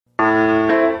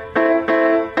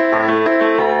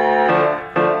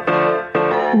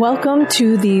Welcome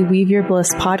to the Weave Your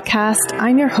Bliss podcast.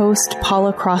 I'm your host,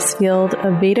 Paula Crossfield,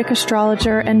 a Vedic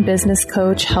astrologer and business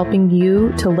coach helping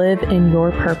you to live in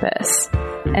your purpose.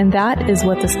 And that is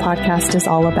what this podcast is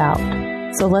all about.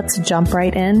 So let's jump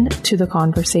right in to the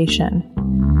conversation.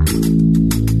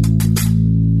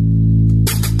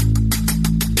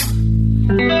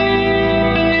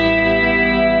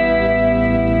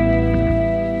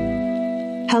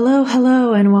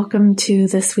 Hello, and welcome to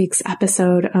this week's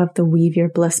episode of the Weave Your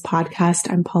Bliss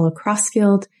podcast. I'm Paula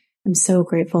Crossfield. I'm so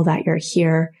grateful that you're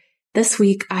here. This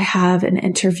week, I have an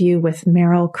interview with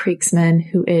Meryl Kriegsman,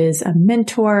 who is a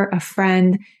mentor, a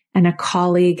friend, and a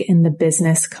colleague in the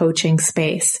business coaching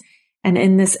space. And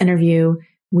in this interview,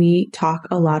 we talk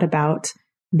a lot about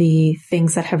the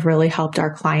things that have really helped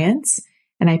our clients.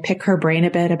 And I pick her brain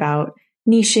a bit about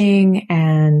niching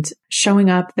and showing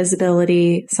up,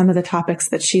 visibility, some of the topics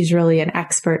that she's really an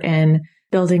expert in,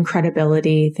 building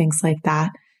credibility, things like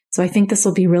that. So I think this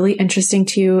will be really interesting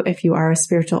to you if you are a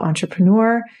spiritual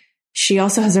entrepreneur. She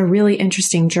also has a really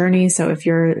interesting journey. So if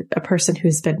you're a person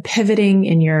who's been pivoting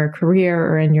in your career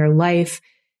or in your life,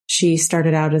 she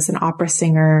started out as an opera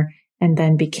singer and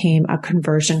then became a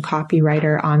conversion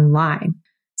copywriter online.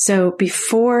 So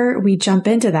before we jump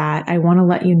into that, I want to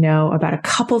let you know about a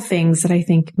couple things that I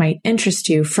think might interest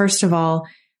you. First of all,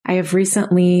 I have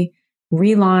recently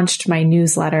relaunched my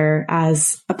newsletter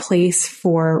as a place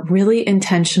for really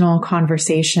intentional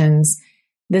conversations.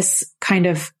 This kind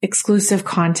of exclusive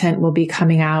content will be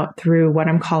coming out through what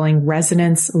I'm calling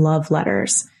resonance love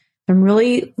letters. I'm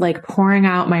really pouring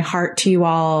out my heart to you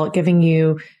all, giving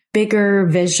you bigger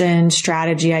vision,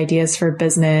 strategy, ideas for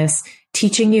business,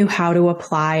 teaching you how to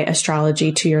apply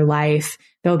astrology to your life.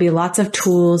 There will be lots of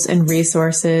tools and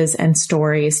resources and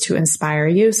stories to inspire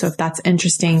you. So if that's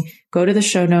interesting, go to the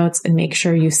show notes and make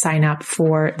sure you sign up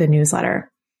for the newsletter.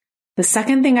 The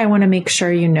second thing I want to make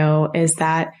sure you know is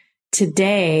that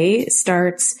today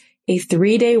starts a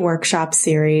 3-day workshop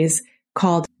series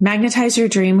called Magnetize Your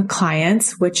Dream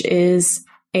Clients, which is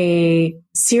a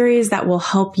series that will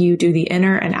help you do the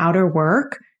inner and outer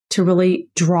work to really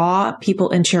draw people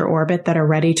into your orbit that are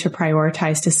ready to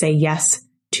prioritize to say yes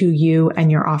to you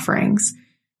and your offerings.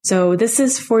 So this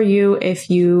is for you if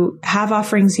you have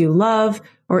offerings you love,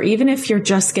 or even if you're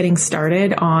just getting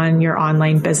started on your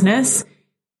online business.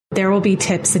 There will be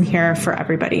tips in here for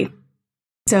everybody.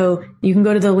 So you can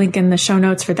go to the link in the show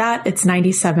notes for that. It's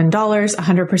 $97.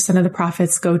 100% of the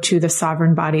profits go to the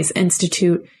Sovereign Bodies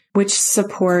Institute, which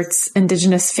supports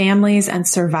Indigenous families and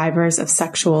survivors of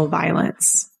sexual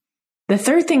violence. The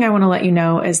third thing I want to let you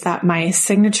know is that my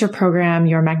signature program,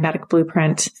 Your Magnetic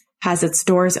Blueprint, has its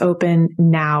doors open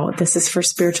now. This is for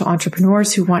spiritual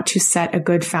entrepreneurs who want to set a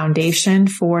good foundation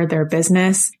for their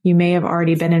business. You may have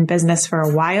already been in business for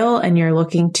a while and you're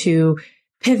looking to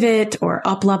pivot or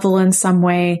up level in some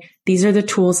way. These are the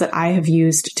tools that I have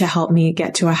used to help me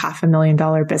get to a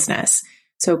 $500,000 business.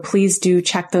 So please do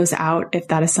check those out. If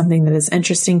that is something that is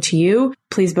interesting to you,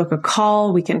 please book a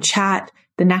call. We can chat.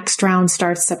 The next round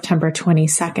starts September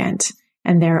 22nd,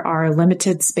 and there are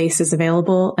limited spaces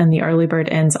available, and the early bird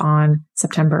ends on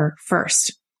September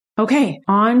 1st. Okay,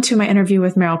 on to my interview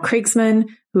with Meryl Kriegsman,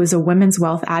 who is a women's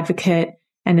wealth advocate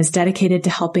and is dedicated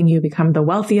to helping you become the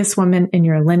wealthiest woman in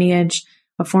your lineage.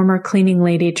 A former cleaning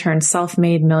lady turned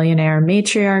self-made millionaire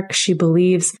matriarch, she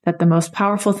believes that the most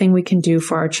powerful thing we can do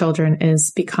for our children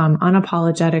is become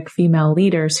unapologetic female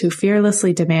leaders who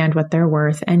fearlessly demand what they're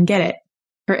worth and get it.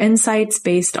 Her insights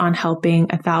based on helping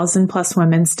 1,000 plus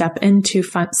women step into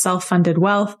self-funded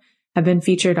wealth have been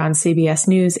featured on CBS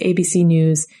News, ABC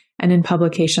News, and in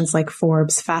publications like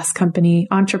Forbes, Fast Company,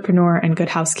 Entrepreneur, and Good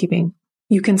Housekeeping.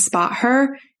 You can spot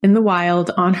her in the wild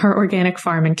on her organic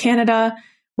farm in Canada,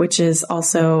 which is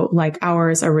also like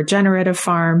ours, a regenerative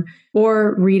farm,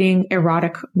 or reading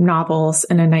erotic novels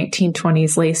in a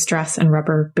 1920s lace dress and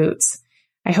rubber boots.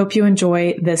 I hope you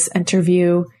enjoy this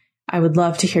interview. I would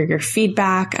love to hear your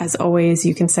feedback. As always,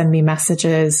 you can send me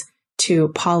messages to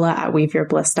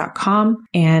paula@weaveyourbliss.com,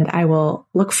 and I will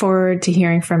look forward to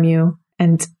hearing from you,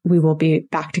 and we will be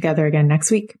back together again next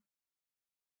week.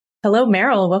 Hello,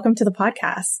 Meryl. Welcome to the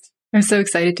podcast. I'm so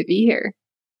excited to be here.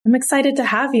 I'm excited to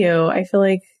have you. I feel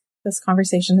like this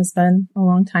conversation has been a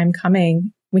long time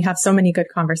coming. We have so many good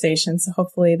conversations, so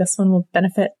hopefully this one will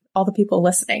benefit all the people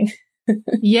listening.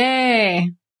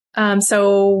 Yay!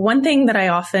 So one thing that I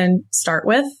often start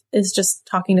with is just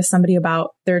talking to somebody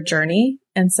about their journey.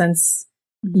 And since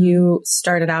you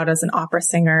started out as an opera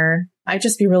singer, I'd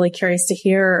just be really curious to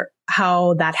hear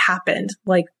how that happened.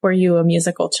 Like, were you a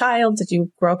musical child? Did you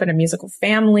grow up in a musical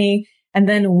family? And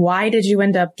then why did you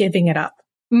end up giving it up?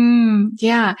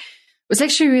 Yeah. was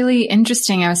actually really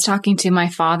interesting. I was talking to my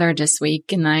father this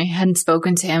week and I hadn't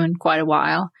spoken to him in quite a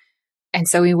while. And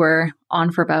so we were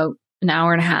on for about an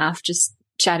hour and a half, just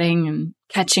chatting and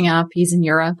catching up. He's in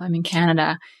Europe. I'm in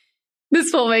Canada.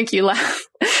 This will make you laugh.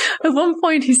 At one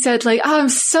point he said like, oh, I'm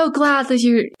so glad that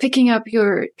you're picking up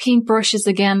your paintbrushes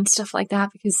again, stuff like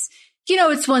that, because, you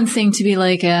know, it's one thing to be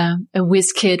like a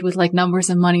whiz kid with like numbers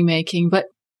and money making, but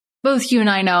both you and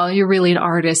I know you're really an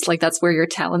artist. Like that's where your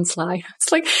talents lie.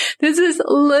 It's like, this is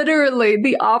literally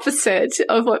the opposite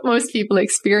of what most people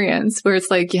experience, where it's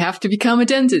like, you have to become a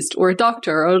dentist or a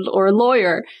doctor or a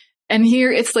lawyer. And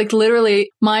here it's like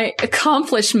literally my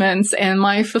accomplishments and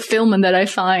my fulfillment that I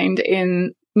find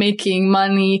in making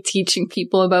money, teaching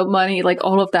people about money, like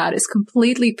all of that is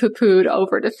completely poo-pooed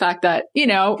over the fact that, you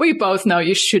know, we both know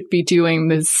you should be doing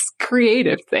this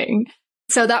creative thing.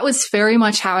 So that was very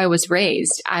much how I was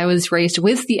raised. I was raised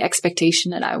with the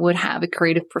expectation that I would have a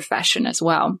creative profession as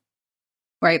well,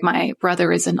 right? My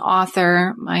brother is an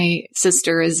author. My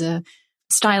sister is a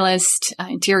stylist,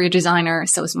 interior designer.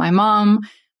 So is my mom.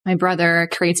 My brother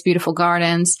creates beautiful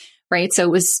gardens, right? So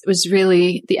it was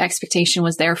really, the expectation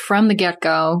was there from the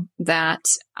get-go that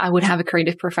I would have a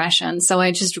creative profession. So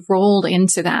I just rolled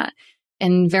into that,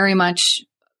 and very much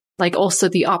like also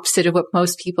the opposite of what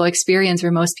most people experience,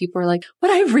 where most people are like,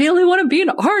 but I really want to be an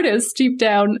artist deep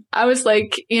down. I was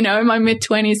like, you know, in my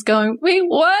mid-20s going, wait,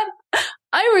 what?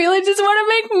 I really just want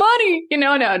to make money. You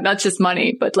know, no, not just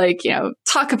money, but like, you know,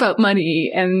 talk about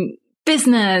money and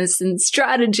business and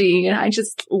strategy. And I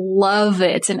just love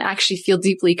it and actually feel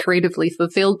deeply creatively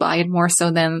fulfilled by it, more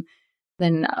so than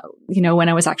you know, when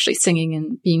I was actually singing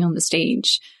and being on the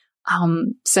stage.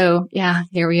 So yeah,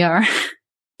 here we are.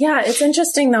 Yeah, it's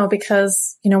interesting though,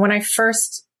 because, you know, when I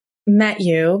first met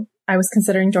you, I was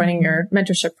considering joining your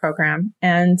mentorship program,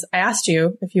 and I asked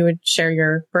you if you would share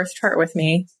your birth chart with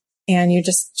me, and you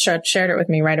just shared it with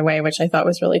me right away, which I thought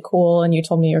was really cool. And you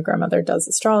told me your grandmother does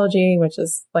astrology, which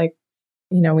is like,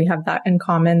 you know, we have that in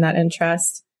common, that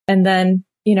interest. And then,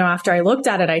 you know, after I looked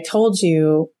at it, I told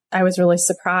you I was really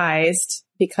surprised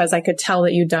because I could tell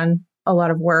that you'd done a lot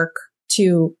of work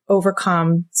to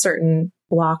overcome certain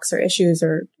blocks or issues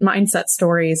or mindset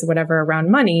stories or whatever around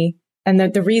money. And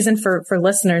the reason for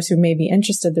listeners who may be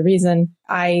interested, the reason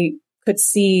I could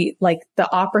see like the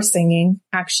opera singing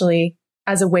actually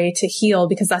as a way to heal,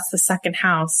 because that's the second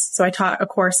house. So I taught a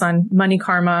course on money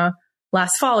karma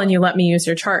last fall, and you let me use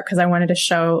your chart because I wanted to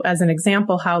show as an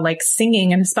example how like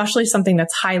singing, and especially something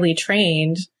that's highly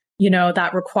trained, you know,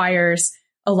 that requires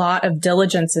a lot of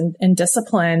diligence and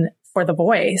discipline for the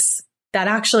voice, that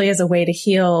actually is a way to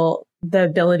heal the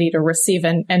ability to receive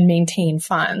and maintain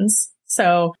funds.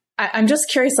 So I'm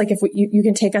just curious, like if you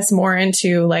can take us more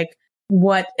into like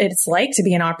what it's like to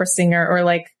be an opera singer, or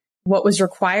like what was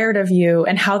required of you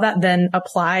and how that then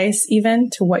applies even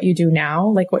to what you do now,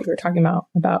 like what you were talking about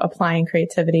applying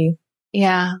creativity.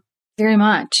 Yeah, very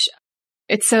much.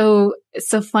 It's so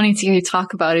funny to hear you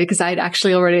talk about it, because I'd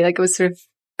actually already like was sort of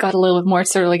got a little bit more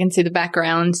sort of like into the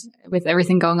background with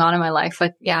everything going on in my life.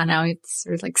 But yeah, now it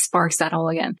sort of like sparks that all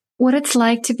again. What it's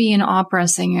like to be an opera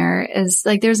singer is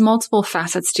like, there's multiple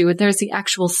facets to it. There's the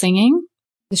actual singing,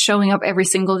 the showing up every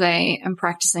single day and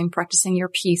practicing your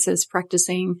pieces,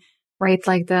 practicing, right?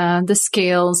 Like the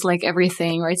scales, like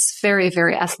everything, right? It's very,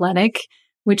 very athletic,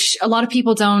 which a lot of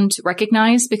people don't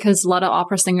recognize, because a lot of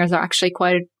opera singers are actually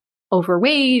quite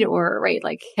overweight or, right,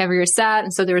 like heavier set.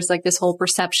 And so there's like this whole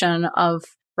perception of,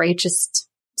 right, just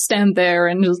stand there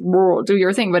and just do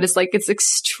your thing. But it's like, it's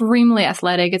extremely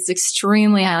athletic. It's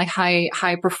extremely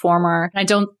high performer. And I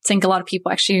don't think a lot of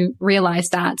people actually realize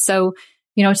that. So,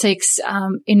 you know, it takes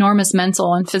enormous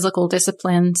mental and physical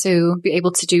discipline to be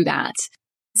able to do that.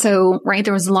 So, right,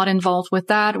 there was a lot involved with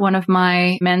that. One of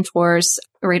my mentors,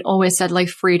 right, always said like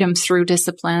freedom through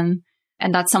discipline.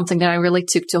 And that's something that I really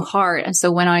took to heart. And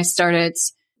so when I started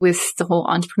with the whole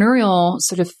entrepreneurial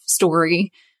sort of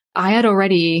story, I had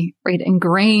already, right,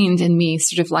 ingrained in me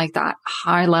sort of like that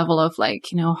high level of like,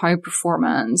 you know, high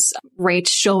performance, right,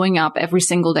 showing up every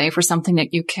single day for something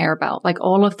that you care about, like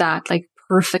all of that, like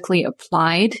perfectly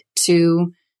applied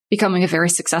to becoming a very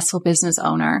successful business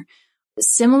owner.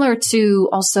 Similar to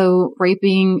also, right,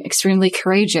 being extremely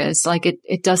courageous. Like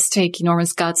it does take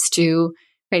enormous guts to,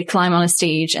 right, climb on a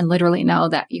stage and literally know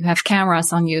that you have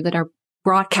cameras on you that are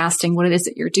broadcasting what it is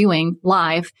that you're doing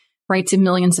live, right, to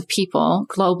millions of people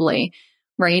globally,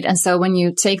 right? And so when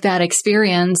you take that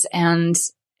experience and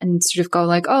sort of go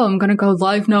like, oh, I'm going to go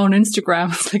live now on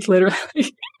Instagram, it's like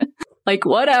literally like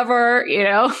whatever, you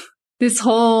know, this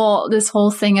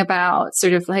whole thing about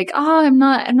sort of like, oh, I'm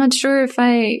not sure if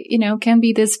I, can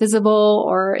be this visible,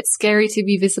 or it's scary to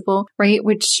be visible, right?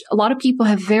 Which a lot of people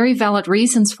have very valid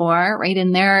reasons for, right?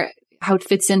 In how it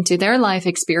fits into their life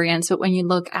experience. But when you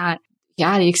look at,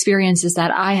 the experiences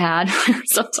that I had,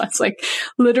 sometimes like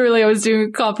literally I was doing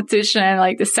a competition in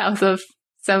like the south of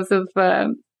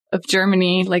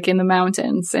Germany, like in the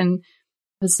mountains. And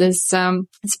was this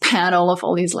panel of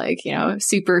all these like,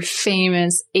 super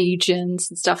famous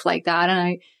agents and stuff like that. And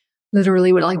I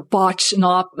literally would like botch an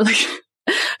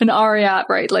aria,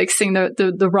 right? Like sing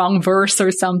the wrong verse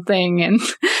or something. And,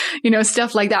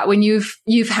 stuff like that. When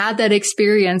you've had that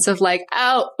experience of like,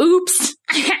 oh, oops,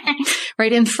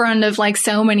 right in front of like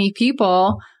so many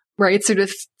people, right? Sort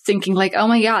of thinking like, oh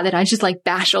my God, did I just like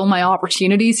bash all my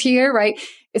opportunities here, right?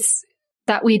 It's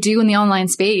that we do in the online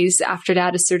space after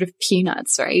that is sort of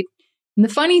peanuts, right? And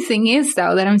the funny thing is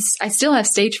though, that I still have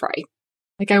stage fright.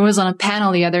 Like I was on a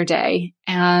panel the other day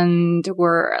and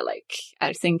we're like,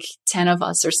 I think 10 of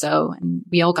us or so, and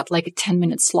we all got like a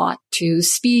 10-minute slot to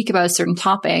speak about a certain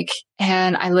topic.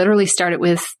 And I literally started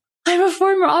with, I'm a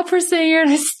former opera singer and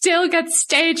I still get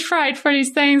stage fright for these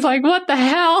things. Like, what the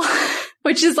hell?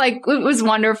 Which is like, it was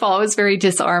wonderful. It was very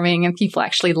disarming and people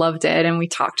actually loved it. And we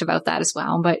talked about that as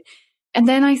well. And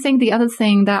then I think the other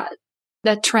thing that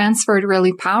transferred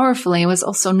really powerfully was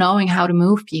also knowing how to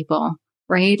move people,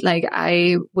 right? Like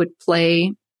I would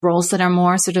play roles that are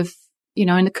more sort of,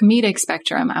 in the comedic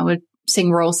spectrum. I would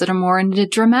sing roles that are more in the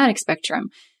dramatic spectrum.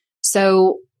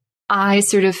 So I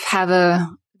sort of have a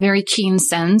very keen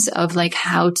sense of like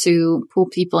how to pull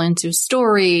people into a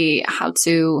story, how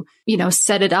to,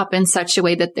 set it up in such a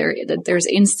way that there's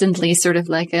instantly sort of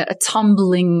like a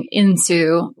tumbling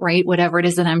into, right, whatever it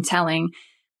is that I'm telling.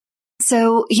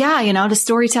 So yeah, the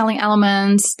storytelling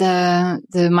elements,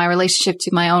 my relationship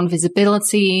to my own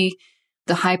visibility,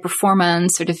 the high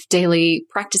performance, sort of daily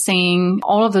practicing,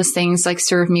 all of those things like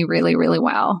serve me really, really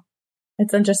well.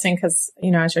 It's interesting because,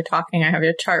 as you're talking, I have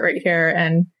your chart right here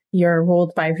and you're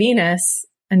ruled by Venus,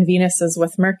 and Venus is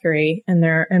with Mercury, and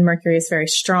Mercury is very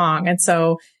strong. And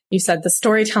so you said the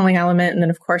storytelling element, and then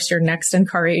of course your next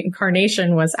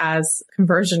incarnation was as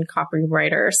conversion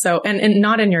copywriter. So, and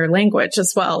not in your language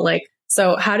as well. Like,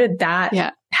 so how did that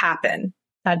happen?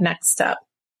 That next step?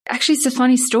 Actually, it's a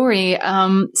funny story.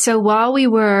 So while we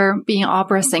were being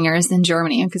opera singers in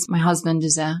Germany, because my husband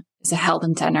is a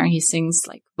Heldentenor, he sings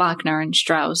like Wagner and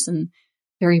Strauss and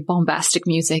very bombastic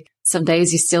music. Some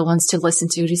days he still wants to listen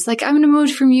to it. He's like, I'm in a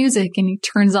mood for music. And he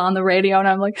turns on the radio and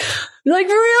I'm like,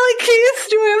 really, Keith?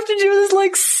 Do we have to do this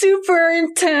like super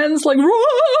intense, like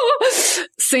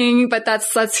sing? But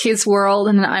that's his world.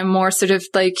 And I'm more sort of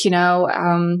like,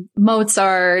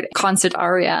 Mozart, concert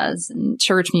arias and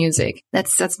church music.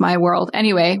 That's my world.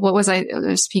 Anyway, what was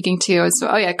I speaking to?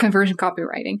 Conversion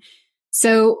copywriting.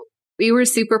 So we were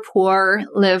super poor,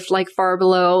 lived like far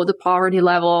below the poverty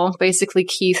level. Basically,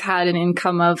 Keith had an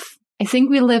income of, I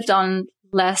think we lived on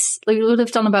less, like we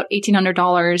lived on about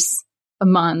 $1,800 a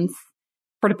month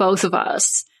for the both of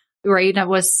us, right? That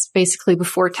was basically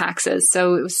before taxes.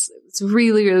 So it's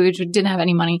really, really, we didn't have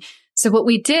any money. So what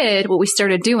we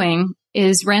started doing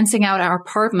is renting out our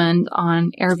apartment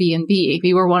on Airbnb.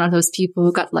 We were one of those people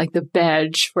who got like the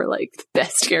badge for like the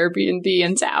best Airbnb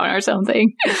in town or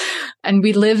something. And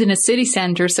we lived in a city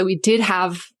center. So we did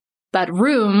have that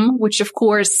room, which of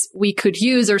course we could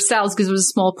use ourselves because it was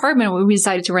a small apartment when we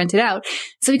decided to rent it out.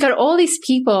 So we got all these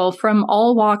people from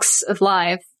all walks of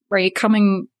life, right,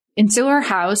 coming into our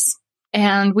house,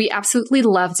 and we absolutely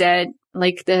loved it.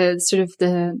 Like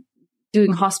the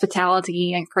doing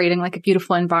hospitality and creating like a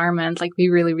beautiful environment, like we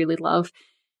really, really love.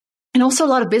 And also a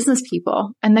lot of business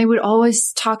people. And they would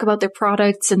always talk about their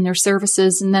products and their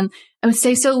services. And then I would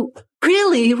say, so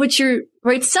really what you're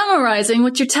summarizing,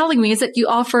 what you're telling me is that you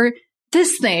offer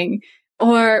this thing.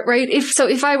 Or, right,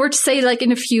 if I were to say like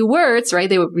in a few words, right,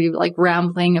 they would be like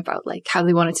rambling about like how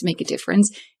they wanted to make a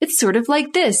difference. It's sort of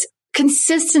like this.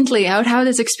 Consistently, I would have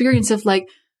this experience of like,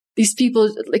 these people,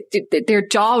 like their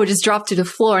jaw would just drop to the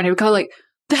floor and they would go like,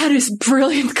 that is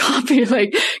brilliant copy.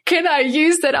 Like, can I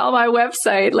use that on my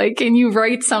website? Like, can you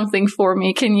write something for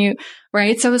me? Can you,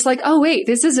 right? So it's like, oh, wait,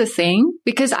 this is a thing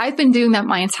because I've been doing that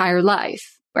my entire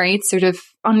life, right? Sort of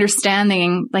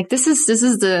understanding like, this is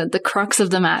the crux of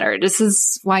the matter. This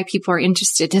is why people are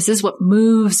interested. This is what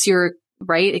moves your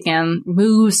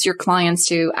clients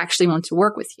to actually want to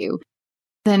work with you.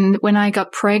 Then when I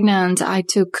got pregnant, I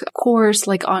took a course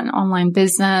like on online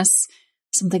business,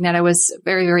 something that I was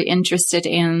very, very interested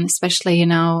in, especially,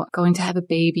 going to have a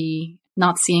baby,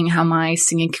 not seeing how my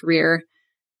singing career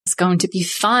is going to be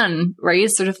fun, right?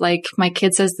 It's sort of like my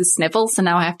kid says the sniffles and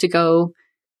now I have to go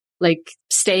like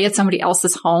stay at somebody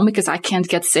else's home because I can't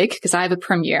get sick because I have a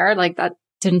premiere. Like that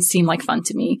didn't seem like fun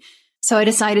to me. So I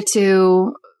decided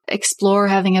to explore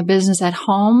having a business at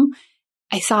home.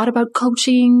 I thought about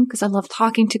coaching because I love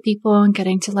talking to people and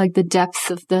getting to like the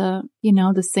depth of the,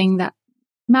 the thing that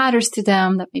matters to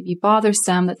them, that maybe bothers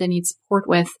them, that they need support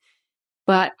with.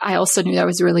 But I also knew that I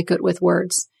was really good with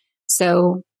words.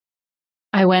 So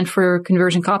I went for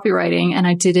conversion copywriting and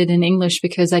I did it in English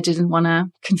because I didn't want to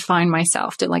confine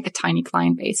myself to like a tiny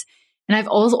client base. And I've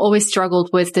also always struggled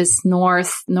with this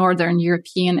Northern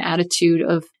European attitude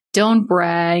of don't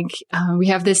brag. We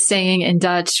have this saying in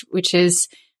Dutch, which is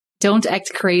don't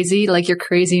act crazy like you're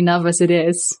crazy enough as it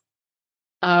is.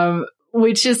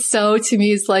 Which is so, to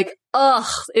me, is like,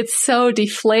 it's so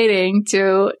deflating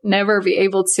to never be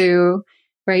able to,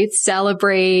 right,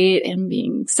 celebrate and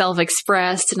being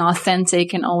self-expressed and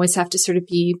authentic and always have to sort of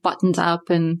be buttoned up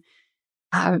and,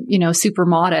 super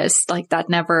modest. Like that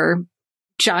never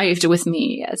jived with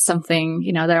me as something,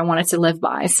 that I wanted to live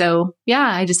by. So yeah,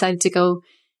 I decided to go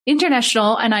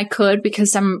international, and I could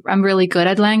because I'm really good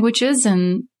at languages.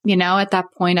 And, at that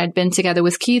point I'd been together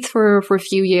with Keith for a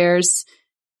few years.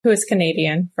 Who is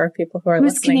Canadian for people who are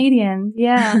listening. Who's Canadian.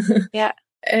 Yeah. Yeah.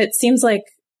 It seems like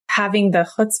having the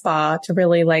chutzpah to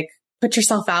really like put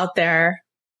yourself out there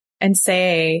and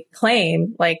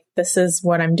claim like, this is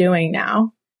what I'm doing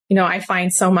now. I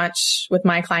find so much with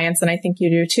my clients, and I think you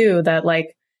do too, that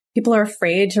like people are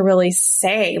afraid to really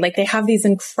say, like they have these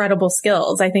incredible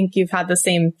skills. I think you've had the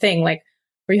same thing, like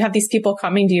where you have these people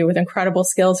coming to you with incredible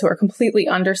skills who are completely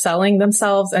underselling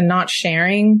themselves and not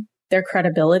sharing their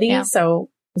credibility. Yeah. So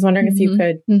I was wondering if you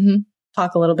could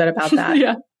talk a little bit about that.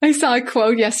 Yeah. I saw a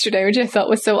quote yesterday, which I thought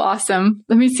was so awesome.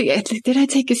 Let me see. Did I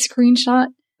take a screenshot?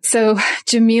 So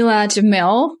Jamila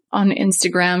Jamil on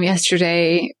Instagram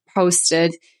yesterday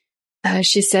posted,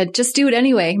 she said, just do it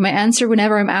anyway. My answer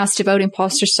whenever I'm asked about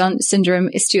imposter syndrome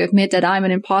is to admit that I'm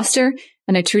an imposter,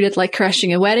 and I treat it like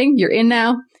crashing a wedding. You're in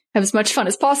now. Have as much fun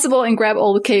as possible and grab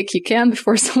all the cake you can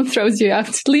before someone throws you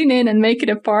out. Lean in and make it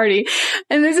a party.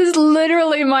 And this is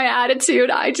literally my attitude.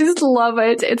 I just love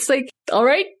it. It's like, all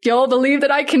right, y'all believe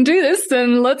that I can do this,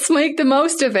 then let's make the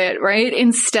most of it, right?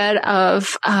 Instead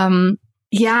of,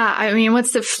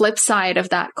 what's the flip side of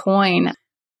that coin?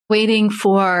 Waiting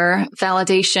for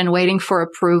validation, waiting for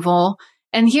approval.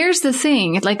 And here's the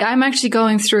thing, like I'm actually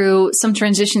going through some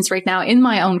transitions right now in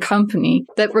my own company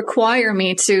that require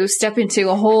me to step into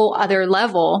a whole other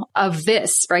level of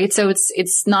this, right? So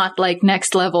it's not like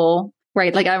next level,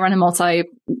 right? Like I run a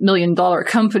multi-million-dollar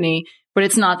company, but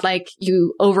it's not like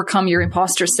you overcome your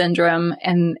imposter syndrome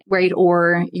and, right,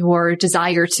 or your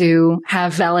desire to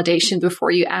have validation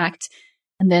before you act.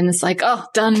 And then it's like,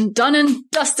 done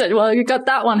and dusted. Well, you got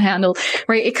that one handled,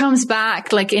 right? It comes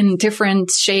back like in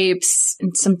different shapes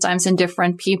and sometimes in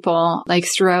different people, like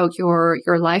throughout your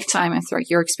lifetime and throughout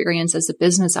your experience as a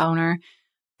business owner.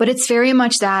 But it's very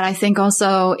much that, I think,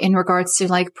 also in regards to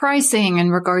like pricing, in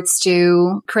regards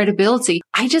to credibility.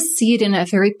 I just see it in a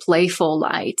very playful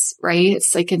light, right?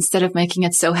 It's like instead of making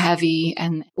it so heavy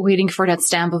and waiting for that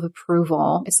stamp of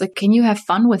approval, it's like, can you have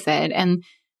fun with it? And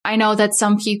I know that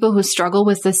some people who struggle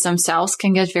with this themselves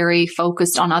can get very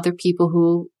focused on other people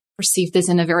who perceive this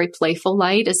in a very playful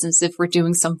light, as if we're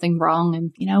doing something wrong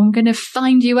and, I'm going to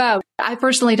find you out. I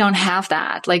personally don't have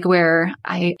that, like where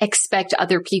I expect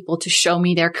other people to show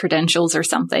me their credentials or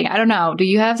something. I don't know. Do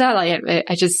you have that? Like,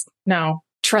 I just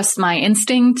trust my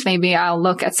instinct. Maybe I'll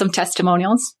look at some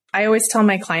testimonials. I always tell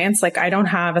my clients, like, I don't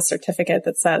have a certificate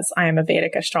that says I am a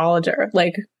Vedic astrologer.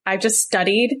 Like, I've just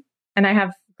studied and I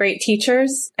have great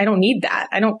teachers. I don't need that.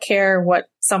 I don't care what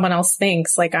someone else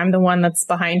thinks. Like I'm the one that's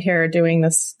behind here doing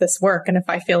this work. And if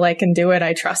I feel I can do it,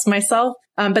 I trust myself.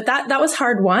 But that was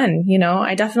hard won.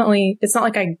 I definitely, it's not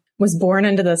like I was born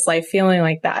into this life feeling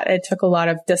like that. It took a lot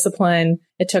of discipline.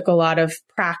 It took a lot of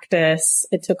practice.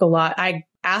 It took a lot. I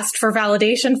asked for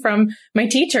validation from my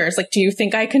teachers. Like, do you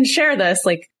think I can share this?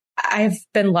 Like, I've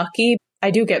been lucky. I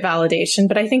do get validation,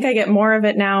 but I think I get more of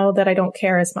it now that I don't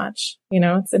care as much.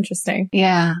 It's interesting.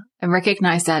 Yeah, I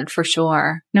recognize that for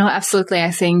sure. No, absolutely. I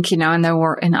think, in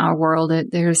our world,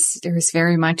 there's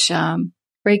very much,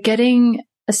 right, getting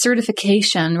a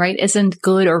certification, right, isn't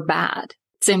good or bad.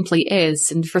 It simply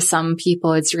is. And for some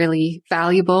people, it's really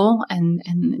valuable and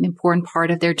an important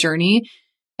part of their journey.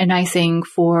 And I think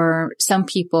for some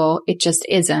people, it just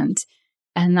isn't.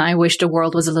 And I wish the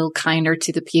world was a little kinder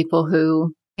to the people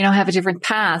who, have a different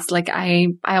path. Like I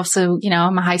also,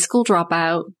 I'm a high school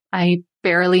dropout. I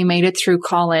barely made it through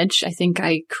college. I think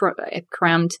I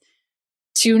crammed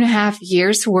 2.5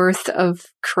 years worth of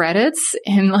credits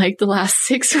in like the last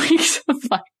 6 weeks of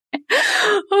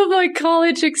of my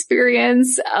college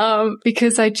experience,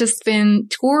 because I'd just been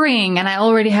touring and I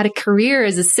already had a career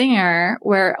as a singer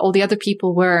where all the other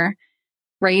people were,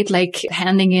 right? Like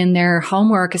handing in their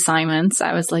homework assignments.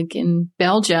 I was like in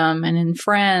Belgium and in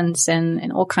France and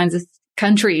in all kinds of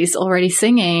countries already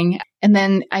singing. And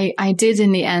then I did,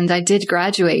 in the end, I did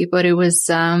graduate, but it was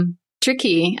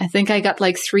tricky. I think I got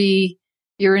like 3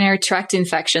 urinary tract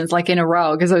infections like in a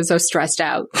row because I was so stressed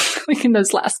out like in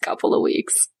those last couple of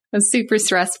weeks. It was super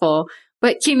stressful.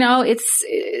 But, you know, it's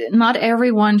not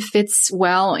everyone fits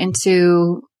well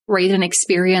into an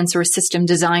experience or a system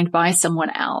designed by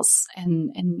someone else.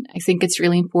 And I think it's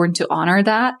really important to honor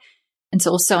that and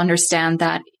to also understand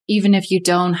that even if you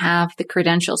don't have the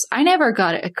credentials, I never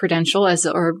got a credential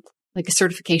or like a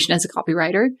certification as a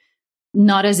copywriter,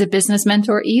 not as a business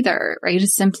mentor either, right?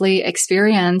 It's simply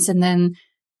experience. And then,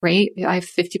 right, I have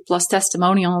 50 plus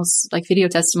testimonials, like video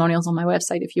testimonials on my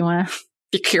website. If you want to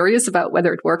be curious about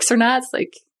whether it works or not, it's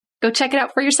like, go check it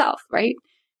out for yourself, right?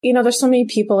 You know, there's so many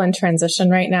people in transition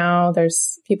right now.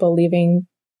 There's people leaving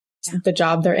the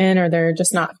job they're in, or they're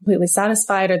just not completely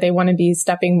satisfied, or they want to be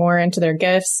stepping more into their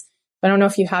gifts. I don't know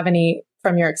if you have any,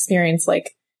 from your experience,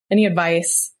 like any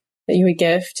advice that you would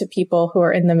give to people who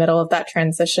are in the middle of that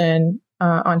transition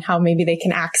on how maybe they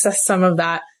can access some of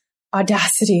that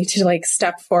audacity to like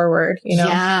step forward, you know?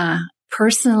 Yeah.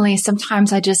 Personally,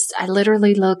 sometimes I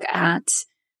literally look at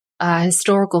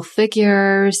historical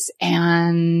figures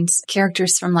and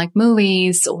characters from like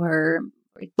movies or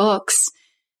books.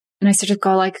 And I sort of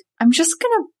go like, I'm just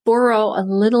going to borrow a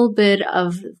little bit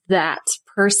of that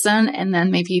person and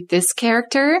then maybe this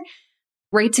character,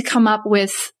 right? To come up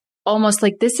with almost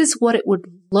like, this is what it would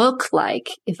look like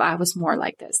if I was more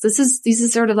like this. These are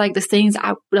sort of like the things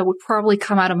that would probably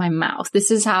come out of my mouth.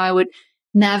 This is how I would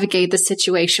navigate the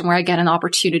situation where I get an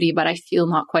opportunity, but I feel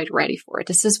not quite ready for it.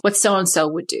 This is what so-and-so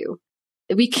would do.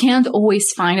 We can't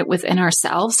always find it within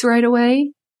ourselves right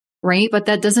away, right? But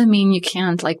that doesn't mean you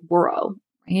can't like borrow,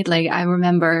 right? Like I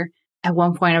remember at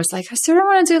one point I was like, I sort of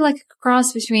want to do like a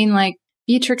cross between like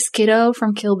Beatrix Kiddo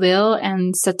from Kill Bill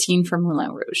and Satine from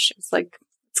Moulin Rouge. It's like,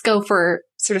 let's go for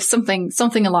sort of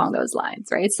something along those lines,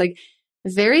 right? It's like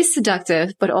very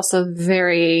seductive, but also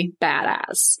very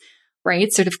badass,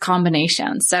 right? Sort of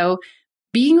combination. So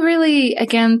being really,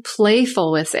 again,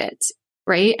 playful with it,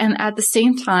 right? And at the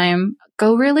same time,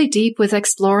 go really deep with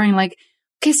exploring like,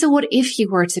 okay, so what if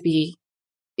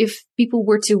if people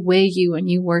were to weigh you and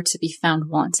you were to be found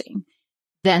wanting,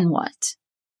 then what?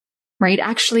 Right?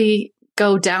 Actually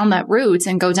go down that route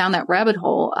and go down that rabbit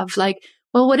hole of like,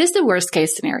 well, what is the worst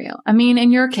case scenario? I mean,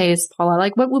 in your case, Paula,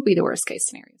 like what would be the worst case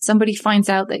scenario? Somebody finds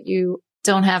out that you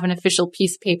don't have an official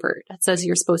piece of paper that says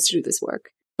you're supposed to do this work.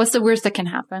 What's the worst that can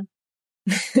happen?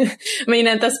 I mean,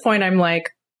 at this point, I'm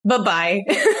like, bye-bye.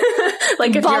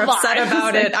 Like if you're upset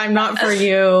about it, I'm not for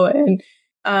you.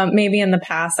 And maybe in the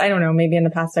past, I don't know, maybe in the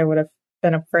past I would have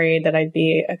been afraid that I'd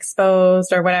be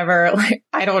exposed or whatever. Like,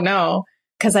 I don't know,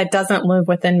 because it doesn't live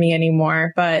within me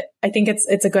anymore. But I think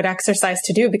it's a good exercise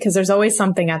to do because there's always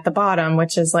something at the bottom,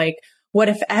 which is like, what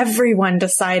if everyone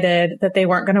decided that they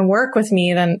weren't going to work with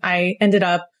me? Then I ended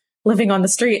up living on the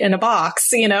street in a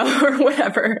box, you know, or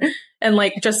whatever. And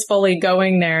like just fully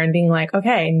going there and being like,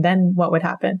 okay, then what would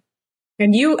happen?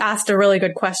 And you asked a really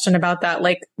good question about that.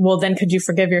 Like, well, then could you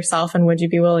forgive yourself and would you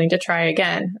be willing to try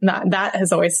again? That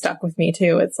has always stuck with me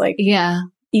too. It's like, yeah,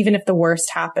 even if the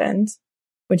worst happened,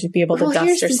 would you be able to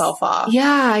dust yourself off?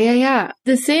 Yeah.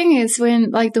 The thing is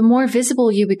when like the more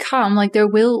visible you become, like there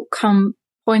will come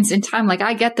points in time. Like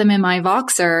I get them in my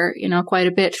Voxer, you know, quite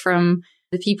a bit from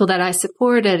the people that I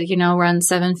supported, you know, run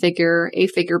 7-figure,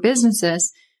 8-figure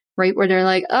businesses, right? Where they're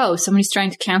like, oh, somebody's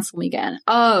trying to cancel me again.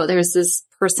 Oh, there's this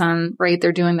person, right?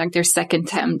 They're doing like their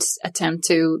second attempt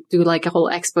to do like a whole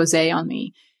expose on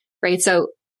me, right? So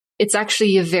it's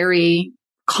actually a very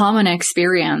common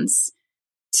experience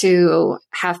to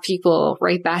have people,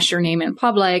 right, bash your name in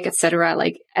public, etc.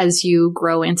 Like as you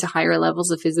grow into higher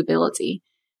levels of visibility,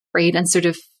 right? And sort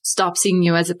of stop seeing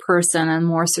you as a person and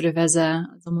more sort of as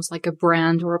almost like a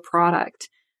brand or a product,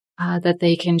 that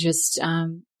they can just,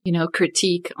 you know,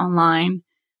 critique online.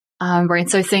 Right.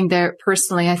 So I think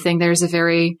there's a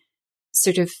very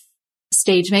sort of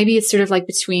stage, maybe it's sort of like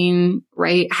between,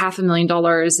 right,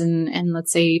 $500,000 and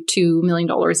let's say $2 million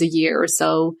a year or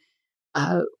so,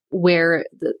 where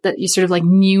that you're sort of like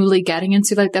newly getting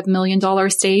into like that $1 million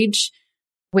stage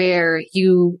where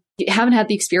you haven't had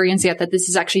the experience yet that this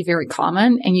is actually very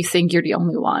common and you think you're the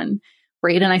only one.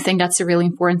 Right. And I think that's a really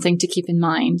important thing to keep in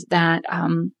mind that,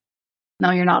 no,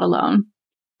 you're not alone.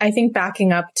 I think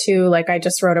backing up to, like, I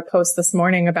just wrote a post this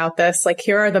morning about this, like,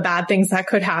 here are the bad things that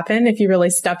could happen if you really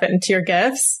step into your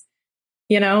gifts.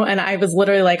 and I was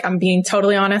literally like, I'm being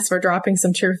totally honest. We're dropping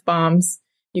some truth bombs.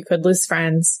 You could lose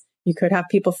friends. You could have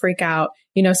people freak out,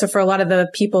 so for a lot of the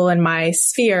people in my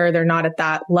sphere, they're not at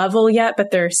that level yet,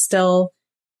 but they're still,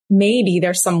 maybe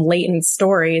there's some latent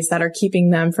stories that are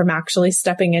keeping them from actually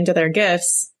stepping into their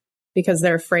gifts because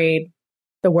they're afraid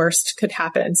the worst could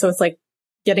happen. So it's like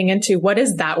getting into what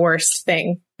is that worst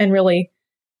thing and really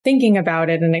thinking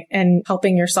about it and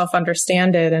helping yourself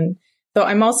understand it. And so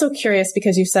I'm also curious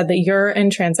because you said that you're in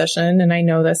transition, and I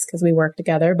know this because we work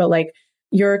together, but like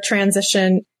your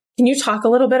transition, can you talk a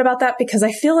little bit about that? Because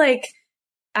I feel like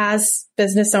as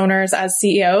business owners, as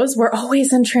CEOs, we're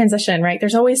always in transition, right?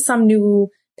 There's always some new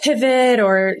pivot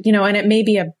or, and it may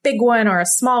be a big one or a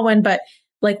small one, but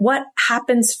like what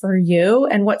happens for you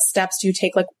and what steps do you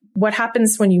take? Like what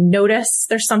happens when you notice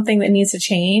there's something that needs to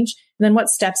change? And then what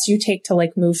steps do you take to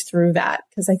like move through that?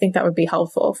 Because I think that would be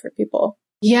helpful for people.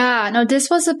 Yeah, no, this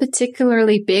was a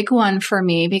particularly big one for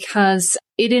me because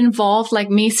it involved like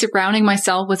me surrounding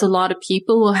myself with a lot of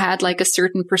people who had like a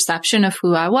certain perception of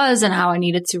who I was and how I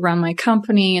needed to run my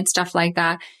company and stuff like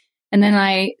that. And then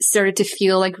I started to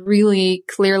feel like really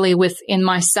clearly within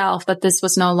myself that this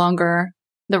was no longer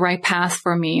the right path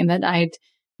for me and that I'd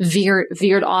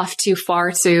veered off too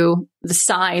far to the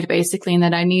side basically, and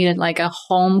that I needed like a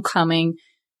homecoming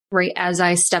right as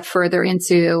I step further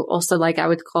into also like I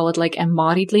would call it like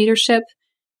embodied leadership.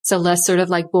 So less sort of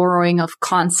like borrowing of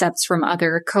concepts from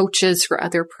other coaches for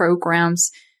other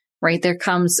programs, right?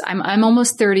 I'm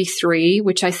almost 33,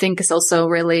 which I think is also a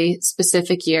really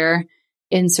specific year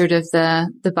in sort of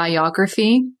the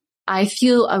biography. I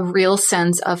feel a real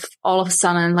sense of all of a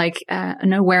sudden like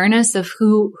an awareness of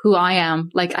who I am,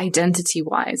 like identity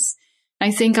wise.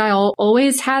 I think I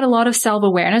always had a lot of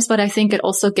self-awareness, but I think it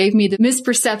also gave me the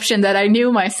misperception that I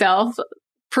knew myself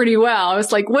pretty well. I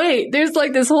was like, wait, there's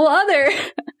like this whole other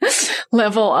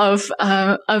level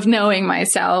of knowing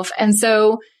myself. And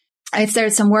so I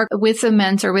started some work with a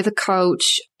mentor, with a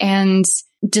coach, and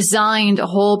designed a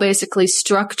whole basically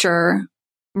structure,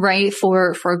 right,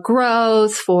 for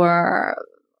growth,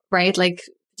 right, like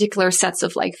particular sets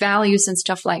of like values and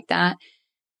stuff like that.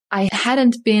 I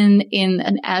hadn't been in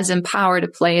an as empowered a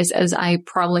place as I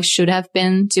probably should have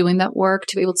been doing that work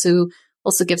to be able to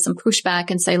also give some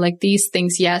pushback and say like these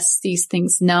things, yes, these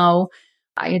things, no.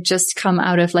 I had just come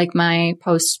out of like my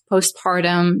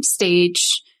postpartum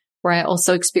stage where I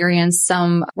also experienced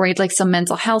some, right, like some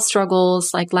mental health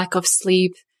struggles, like lack of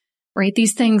sleep, right?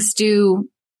 These things do,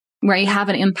 right, have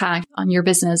an impact on your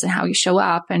business and how you show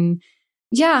up and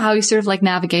how you sort of like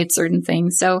navigate certain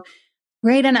things. So,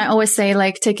 right. And I always say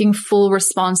like taking full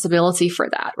responsibility for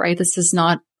that, right? This is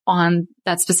not on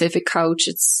that specific coach.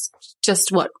 It's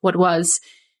just what was.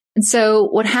 And so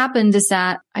what happened is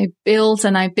that I built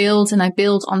and I built and I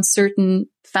built on certain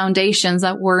foundations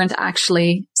that weren't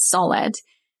actually solid.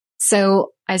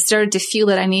 So I started to feel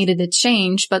that I needed a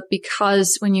change, but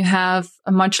because when you have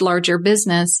a much larger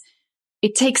business,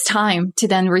 it takes time to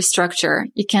then restructure.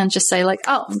 You can't just say like,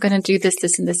 oh, I'm going to do this,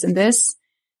 this, and this, and this.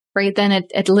 Right. Then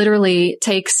it literally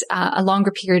takes a longer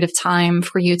period of time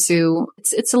for you to,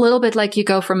 it's a little bit like you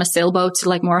go from a sailboat to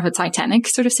like more of a Titanic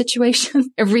sort of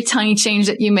situation. Every tiny change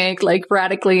that you make like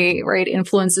radically, right,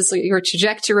 influences your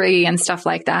trajectory and stuff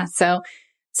like that. So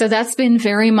that's been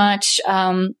very much,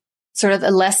 sort of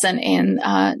a lesson in,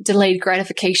 delayed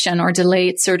gratification or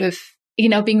delayed sort of,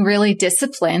 being really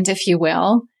disciplined, if you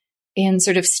will, in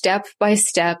sort of step by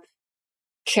step,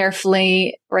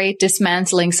 carefully, right,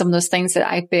 dismantling some of those things that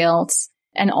I built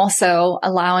and also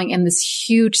allowing in this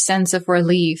huge sense of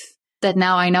relief that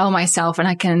now I know myself and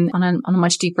I can on a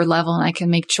much deeper level and I can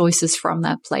make choices from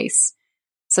that place.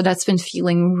 So that's been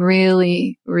feeling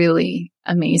really, really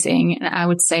amazing. And I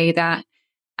would say that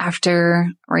after,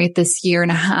 right, this year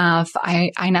and a half,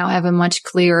 I now have a much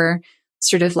clearer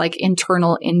sort of like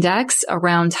internal index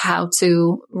around how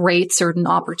to rate certain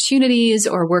opportunities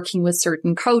or working with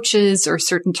certain coaches or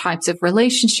certain types of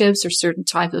relationships or certain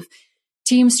type of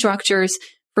team structures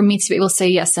for me to be able to say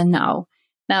yes and no.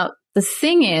 Now, the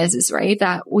thing is right,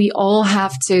 that we all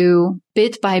have to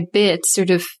bit by bit sort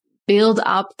of build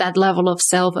up that level of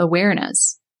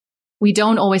self-awareness. We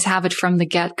don't always have it from the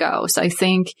get-go. So I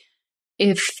think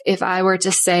if I were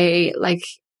to say like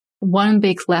one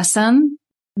big lesson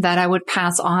that I would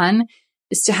pass on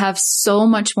is to have so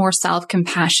much more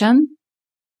self-compassion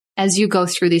as you go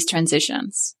through these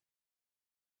transitions,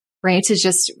 right? To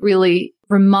just really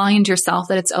remind yourself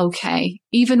that it's okay,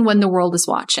 even when the world is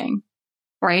watching,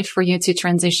 right? For you to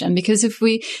transition. Because if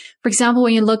we, for example,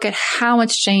 when you look at how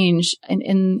much change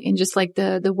in just like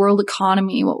the world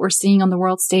economy, what we're seeing on the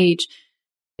world stage,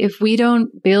 if we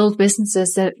don't build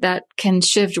businesses that can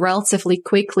shift relatively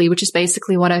quickly, which is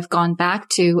basically what I've gone back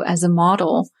to as a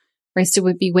model, right? So it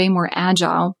would be way more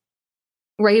agile,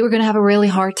 right? We're going to have a really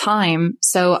hard time.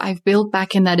 So I've built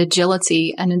back in that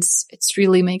agility, and it's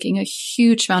really making a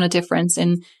huge amount of difference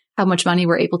in how much money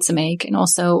we're able to make, and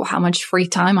also how much free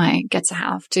time I get to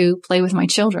have to play with my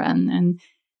children and,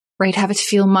 right, have it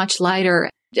feel much lighter.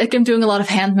 Like I'm doing a lot of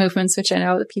hand movements, which I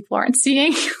know that people aren't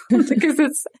seeing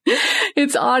because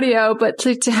it's audio, but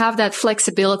to have that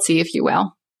flexibility, if you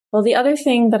will. Well, the other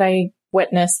thing that I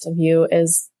witnessed of you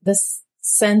is this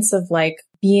sense of like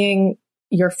being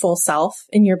your full self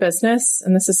in your business.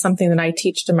 And this is something that I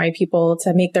teach to my people,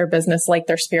 to make their business like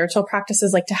their spiritual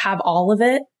practices, like to have all of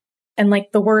it. And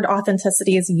like the word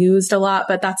authenticity is used a lot,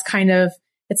 but that's kind of,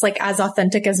 it's like as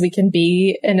authentic as we can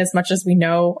be in as much as we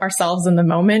know ourselves in the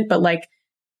moment. But like,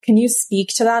 can you speak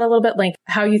to that a little bit? Like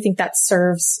how you think that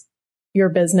serves your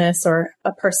business or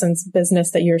a person's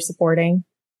business that you're supporting?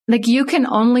 Like you can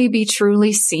only be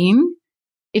truly seen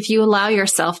if you allow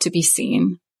yourself to be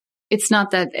seen. It's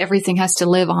not that everything has to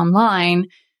live online,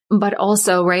 but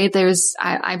also, right,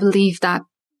 I believe that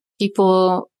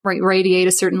people, right, radiate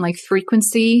a certain like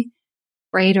frequency,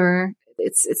 right? Or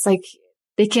it's like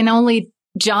they can only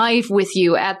jive with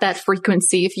you at that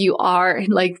frequency if you are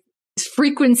like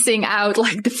frequencing out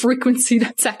like the frequency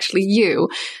that's actually you,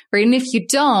 right? And if you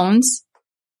don't,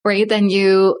 right, then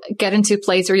you get into a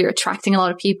place where you're attracting a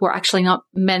lot of people who are actually not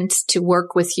meant to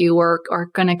work with you or are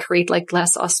going to create like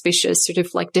less auspicious, sort of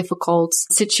like difficult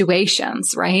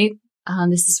situations, right?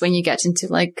 This is when you get into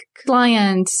like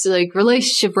clients, like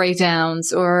relationship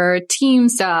breakdowns or team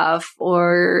stuff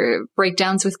or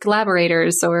breakdowns with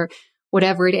collaborators or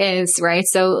whatever it is, right?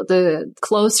 So the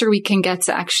closer we can get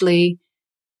to actually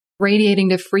radiating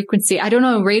the frequency. I don't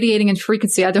know, radiating and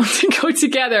frequency, I don't think go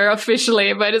together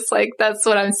officially, but it's like, that's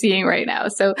what I'm seeing right now.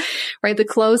 So, right, the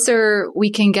closer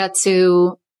we can get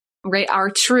to, right, our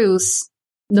truth,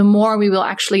 the more we will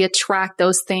actually attract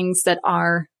those things that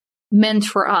are meant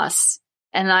for us.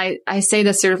 And I say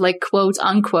this sort of like quote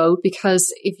unquote,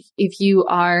 because if you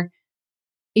are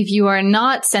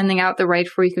not sending out the right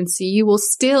frequency, you will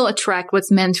still attract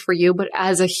what's meant for you, but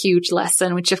as a huge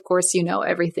lesson, which of course you know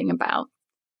everything about.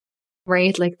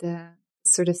 Right? Like the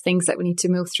sort of things that we need to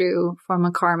move through from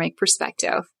a karmic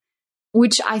perspective,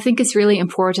 which I think is really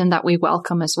important that we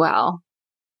welcome as well.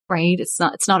 Right? It's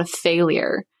not a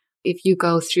failure if you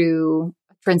go through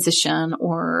a transition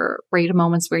or right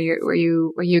moments where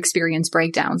you experience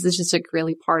breakdowns. It's just like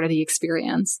really part of the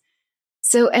experience.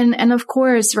 So, and of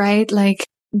course, right? Like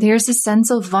there's a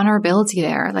sense of vulnerability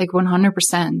there, like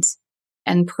 100%.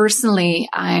 And personally,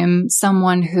 I'm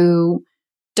someone who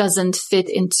doesn't fit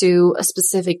into a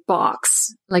specific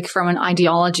box, like from an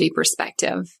ideology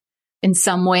perspective. In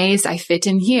some ways I fit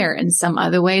in here. In some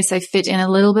other ways I fit in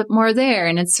a little bit more there.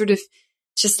 And it's sort of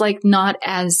just like not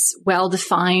as well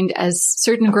defined as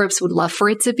certain groups would love for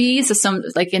it to be. So some,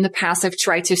 like in the past, I've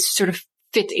tried to sort of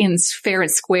fit in fair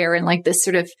and square and like this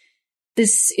sort of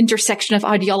this intersection of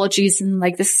ideologies and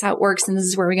like this is how it works and this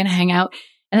is where we're going to hang out.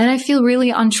 And then I feel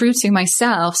really untrue to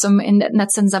myself. So in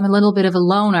that sense, I'm a little bit of a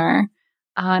loner.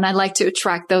 And I like to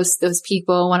attract those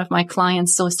people. One of my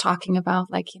clients was talking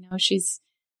about like, you know, she's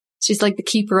like the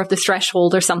keeper of the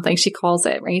threshold or something she calls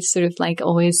it, right? Sort of like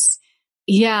always,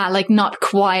 yeah, like not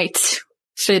quite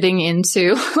fitting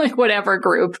into like whatever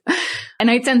group. And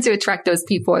I tend to attract those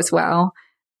people as well.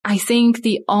 I think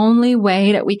the only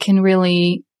way that we can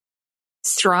really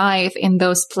thrive in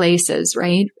those places,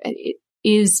 right,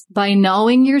 is by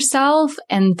knowing yourself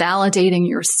and validating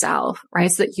yourself,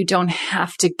 right? So that you don't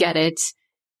have to get it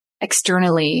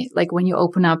externally, like when you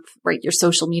open up, right, your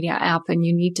social media app and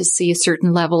you need to see a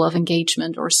certain level of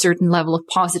engagement or a certain level of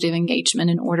positive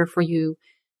engagement in order for you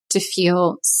to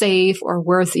feel safe or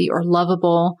worthy or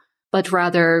lovable, but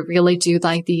rather really do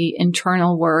like the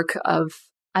internal work of,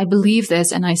 I believe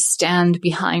this and I stand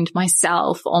behind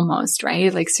myself almost,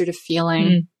 right? Like sort of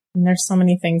feeling. And there's so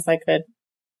many things I could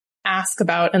ask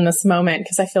about in this moment,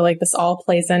 because I feel like this all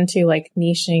plays into like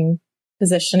niching,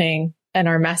 positioning, and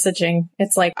our messaging.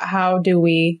 It's like, how do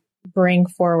we bring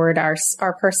forward our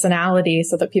personality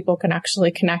so that people can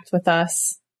actually connect with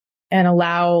us and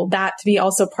allow that to be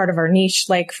also part of our niche?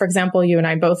 Like, for example, you and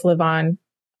I both live on,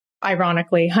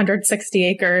 ironically, 160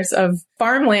 acres of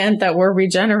farmland that we're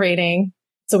regenerating.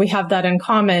 So we have that in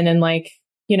common. And like,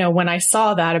 you know, when I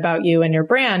saw that about you and your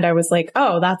brand, I was like,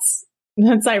 oh, that's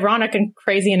ironic and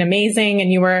crazy and amazing.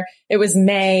 And it was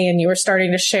May and you were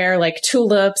starting to share like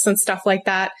tulips and stuff like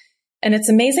that. And it's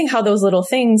amazing how those little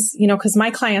things, you know, because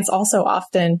my clients also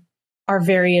often are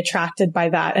very attracted by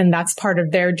that. And that's part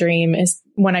of their dream is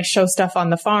when I show stuff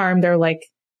on the farm, they're like,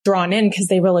 drawn in because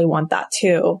they really want that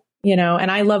too, you know,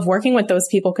 and I love working with those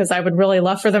people because I would really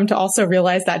love for them to also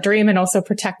realize that dream and also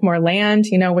protect more land,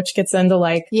 you know, which gets into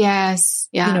like, yes,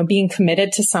 yeah, you know, being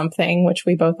committed to something, which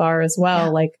we both are as well.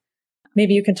 Yeah. Like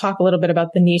maybe you can talk a little bit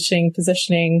about the niching,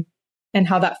 positioning and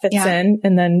how that fits in,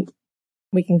 and then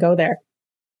we can go there.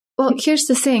 Well, here's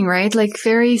the thing, right? Like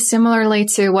very similarly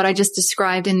to what I just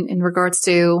described in regards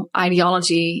to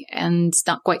ideology and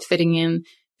not quite fitting in,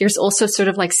 there's also sort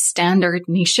of like standard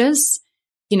niches.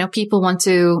 You know, people want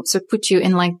to sort of put you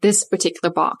in like this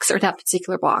particular box or that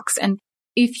particular box. And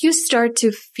if you start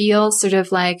to feel sort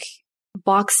of like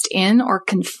boxed in or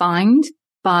confined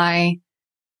by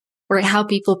or how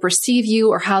people perceive you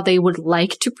or how they would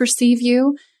like to perceive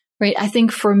you, right? I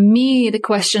think for me, the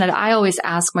question that I always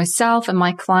ask myself and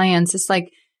my clients is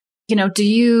like, you know,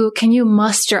 can you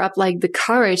muster up like the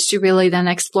courage to really then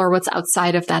explore what's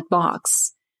outside of that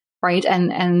box, right?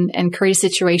 And create a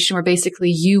situation where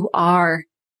basically you are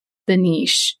the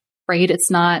niche, right? It's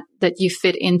not that you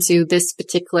fit into this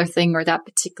particular thing or that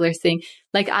particular thing.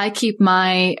 Like I keep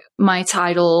my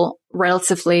title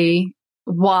relatively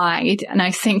wide, and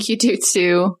I think you do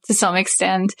too, to some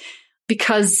extent,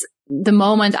 because the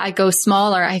moment I go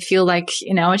smaller, I feel like,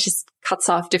 you know, it just cuts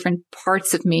off different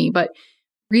parts of me. But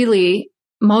really,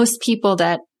 most people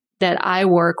that I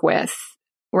work with,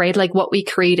 right, like what we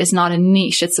create is not a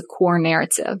niche, it's a core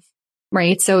narrative,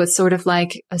 right? So it's sort of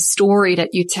like a story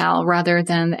that you tell rather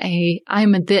than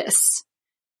I'm a this,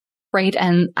 right?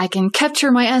 And I can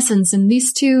capture my essence in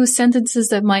these 2 sentences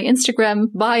that my Instagram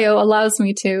bio allows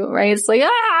me to, right? It's like,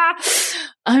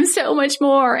 I'm so much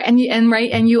more. And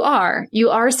you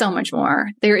are so much more.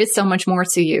 There is so much more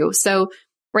to you. So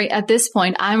right at this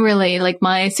point, I'm really like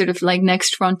my sort of like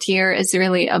next frontier is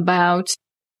really about,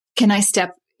 can I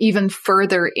step even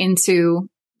further into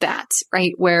that,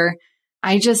 right? Where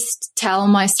I just tell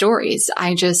my stories.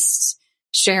 I just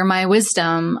share my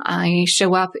wisdom. I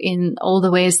show up in all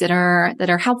the ways that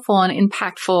are helpful and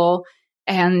impactful.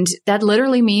 And that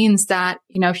literally means that,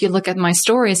 you know, if you look at my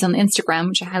stories on Instagram,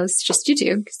 which I highly suggest you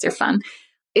do because they're fun,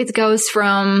 it goes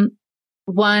from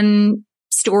one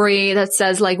story that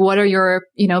says like, what are your,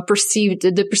 you know,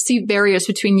 perceived barriers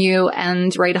between you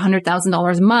and right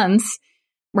 $100,000 a month,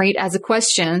 right, as a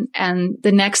question. And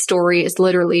the next story is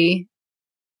literally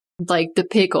like the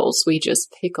pickles we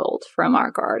just pickled from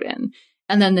our garden.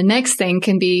 And then the next thing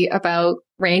can be about,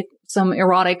 right, some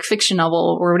erotic fiction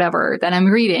novel or whatever that I'm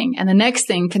reading. And the next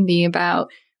thing can be about,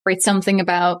 right, something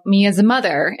about me as a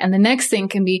mother. And the next thing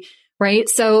can be, right.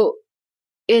 So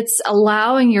it's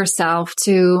allowing yourself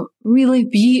to really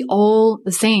be all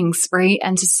the things, right?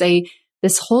 And to say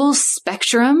this whole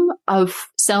spectrum of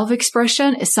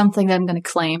self-expression is something that I'm going to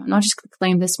claim. I'm not just going to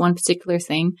claim this one particular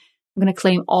thing. I'm going to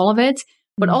claim all of it,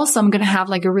 but also I'm going to have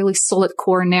like a really solid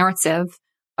core narrative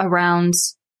around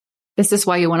this is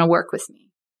why you want to work with me.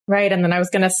 Right. And then I was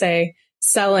going to say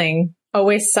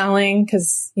always selling,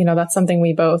 because, you know, that's something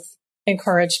we both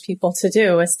encourage people to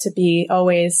do, is to be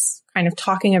always kind of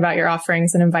talking about your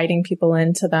offerings and inviting people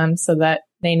into them so that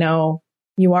they know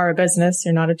you are a business,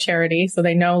 you're not a charity. So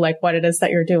they know like what it is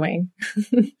that you're doing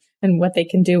and what they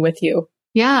can do with you.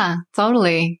 Yeah,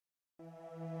 totally.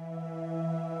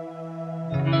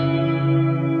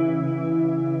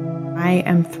 I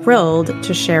am thrilled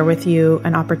to share with you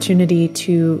an opportunity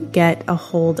to get a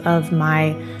hold of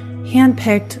my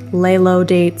handpicked lay low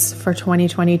dates for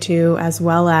 2022, as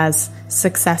well as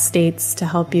success dates to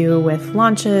help you with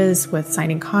launches, with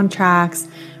signing contracts,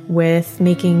 with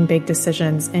making big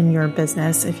decisions in your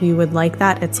business. If you would like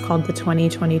that, it's called the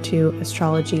 2022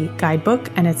 Astrology Guidebook,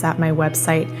 and it's at my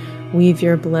website,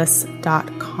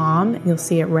 weaveyourbliss.com. You'll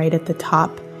see it right at the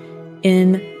top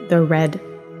in the red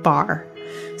bar.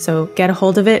 So get a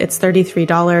hold of it. It's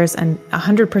 $33 and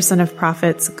 100% of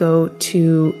profits go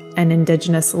to an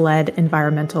Indigenous-led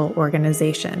environmental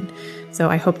organization. So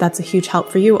I hope that's a huge help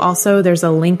for you. Also, there's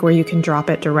a link where you can drop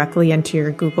it directly into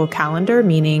your Google Calendar,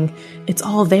 meaning it's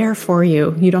all there for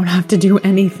you. You don't have to do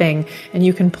anything and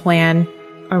you can plan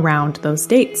around those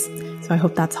dates. So I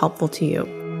hope that's helpful to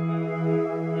you.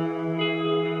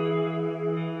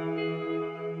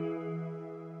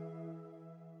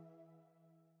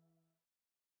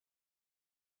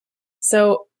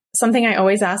 So something I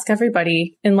always ask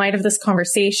everybody in light of this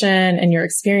conversation and your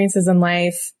experiences in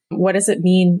life, what does it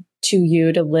mean to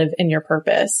you to live in your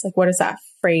purpose? Like, what does that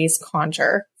phrase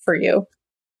conjure for you?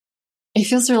 It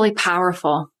feels really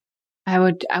powerful. I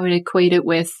would equate it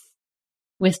with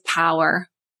power,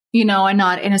 you know, and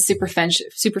not in a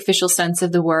superficial sense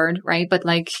of the word, right? But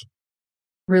like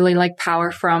really like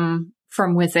power from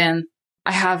within.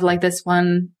 I have like this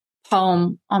one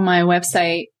poem on my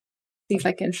website. See if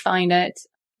I can find it.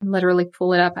 literally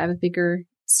pull it up. I have a bigger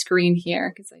screen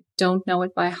here because I don't know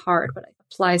it by heart, but it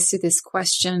applies to this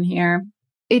question here.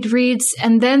 It reads,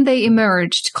 and then they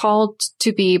emerged, called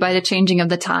to be by the changing of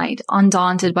the tide,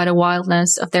 undaunted by the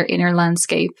wildness of their inner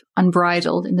landscape,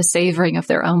 unbridled in the savoring of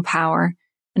their own power,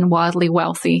 and wildly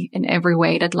wealthy in every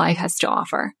way that life has to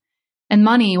offer. And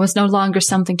money was no longer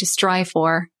something to strive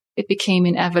for. It became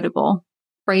inevitable,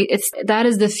 right? That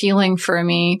is the feeling for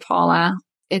me, Paula.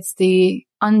 It's the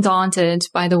undaunted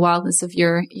by the wildness of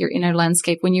your inner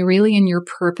landscape. When you're really in your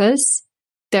purpose,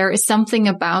 there is something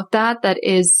about that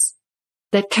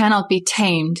cannot be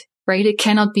tamed, right? It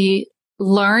cannot be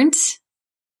learned.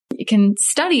 You can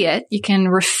study it, you can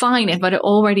refine it, but it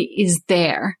already is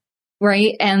there,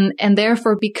 right? And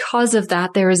therefore, because of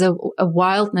that, there is a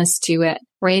wildness to it,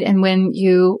 right? And when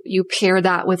you pair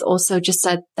that with also just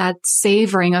that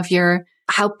savoring of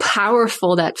how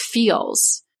powerful that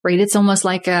feels, right? It's almost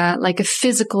like a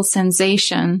physical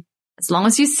sensation. As long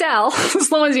as you sell,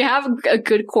 as long as you have a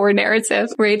good core narrative,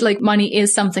 right? Like money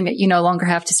is something that you no longer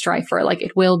have to strive for. Like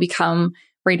it will become,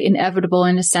 right, inevitable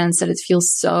in a sense that it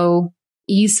feels so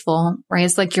easeful, right?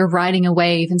 It's like you're riding a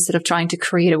wave instead of trying to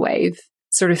create a wave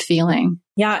sort of feeling.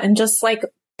 Yeah. And just like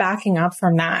backing up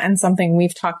from that, and something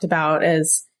we've talked about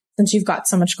is, since you've got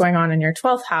so much going on in your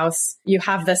 12th house, you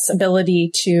have this ability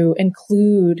to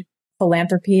include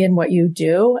philanthropy in what you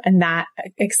do. And that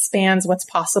expands what's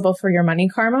possible for your money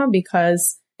karma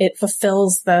because it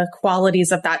fulfills the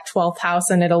qualities of that 12th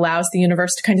house, and it allows the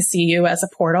universe to kind of see you as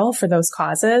a portal for those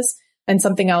causes. And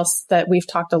something else that we've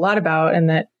talked a lot about, and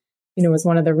that, was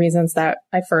one of the reasons that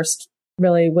I first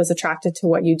really was attracted to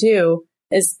what you do,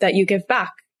 is that you give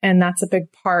back. And that's a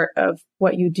big part of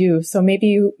what you do. So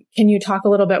maybe can you talk a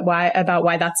little bit about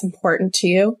why that's important to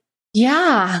you?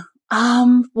 Yeah.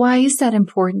 Why is that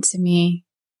important to me?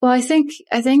 Well, I think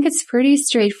it's pretty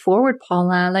straightforward,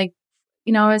 Paula. Like,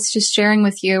 I was just sharing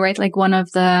with you, right? Like one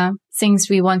of the things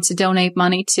we want to donate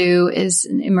money to is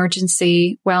an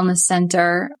emergency wellness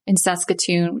center in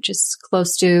Saskatoon, which is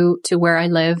close to where I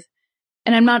live.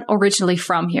 And I'm not originally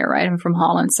from here, right? I'm from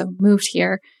Holland, so moved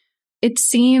here. It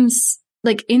seems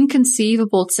like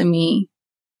inconceivable to me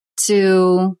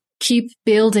to keep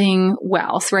building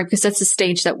wealth, right? Because that's the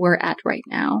stage that we're at right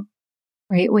now,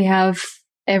 right? We have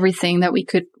everything that we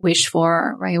could wish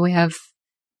for, right? We have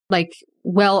like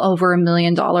well over $1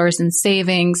 million in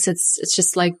savings. It's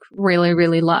just like really,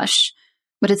 really lush.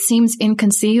 But it seems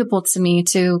inconceivable to me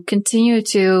to continue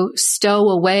to stow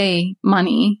away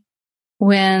money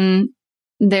when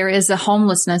there is a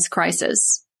homelessness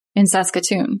crisis in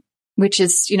Saskatoon, which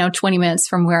is, 20 minutes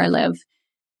from where I live.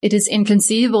 It is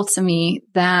inconceivable to me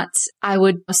that I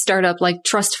would start up like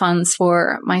trust funds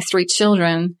for my 3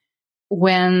 children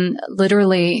when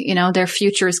literally, their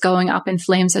future is going up in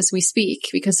flames as we speak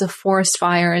because of forest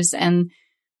fires. And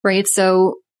right.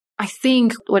 So I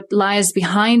think what lies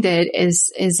behind it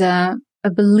is a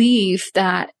belief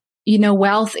that,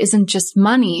 wealth isn't just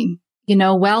money.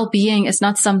 Well-being is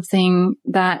not something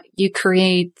that you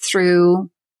create through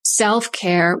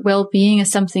self-care. Well-being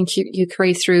is something you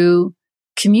create through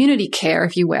community care,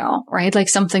 if you will, right? Like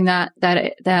something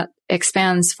that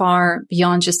expands far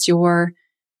beyond just your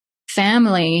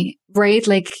family, right?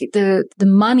 Like the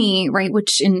money, right?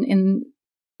 Which in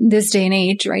this day and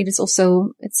age, right, is also,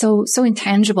 it's so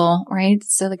intangible, right?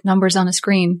 So like numbers on a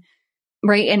screen,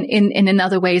 right? And in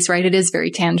other ways, right? It is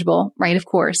very tangible, right? Of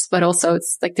course, but also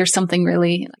it's like there's something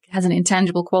really like has an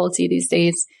intangible quality these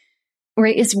days,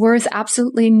 right? It's worth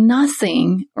absolutely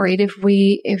nothing, right? If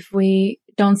we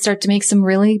don't start to make some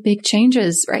really big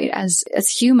changes, right? As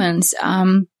humans,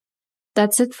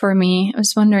 that's it for me. I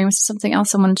was wondering, was there something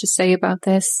else I wanted to say about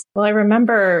this? Well, I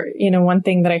remember, one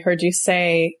thing that I heard you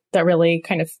say that really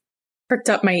kind of pricked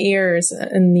up my ears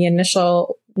in the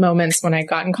initial moments when I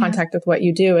got in contact with what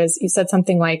you do is you said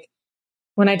something like,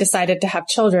 when I decided to have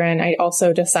children, I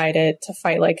also decided to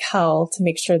fight like hell to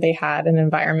make sure they had an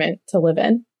environment to live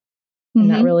in. And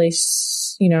that really,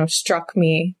 struck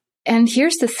me. And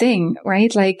here's the thing,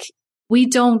 right? Like we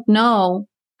don't know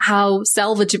how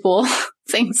salvageable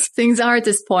things are at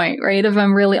this point, right? If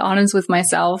I'm really honest with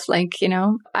myself, like,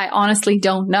 I honestly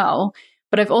don't know,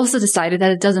 but I've also decided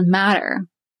that it doesn't matter,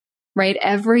 right?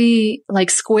 Every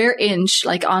like square inch,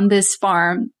 like on this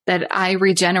farm that I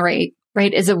regenerate,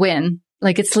 right, is a win.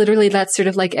 Like it's literally that sort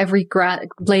of like every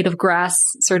blade of grass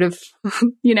sort of,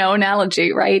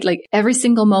 analogy, right? Like every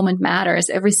single moment matters.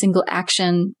 Every single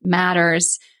action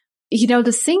matters.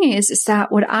 The thing is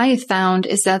that what I have found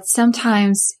is that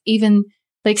sometimes even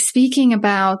like speaking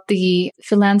about the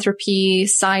philanthropy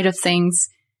side of things,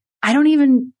 I don't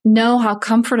even know how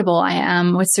comfortable I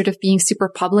am with sort of being super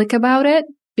public about it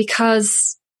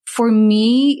because for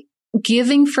me,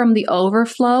 giving from the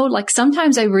overflow, like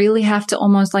sometimes I really have to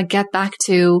almost like get back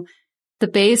to the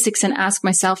basics and ask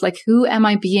myself, like, who am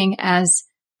I being as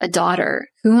a daughter?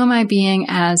 Who am I being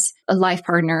as a life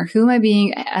partner? Who am I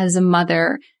being as a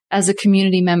mother, as a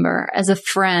community member, as a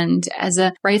friend,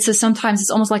 right? So sometimes it's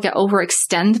almost like I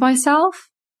overextend myself.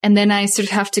 And then I sort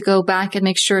of have to go back and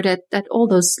make sure that all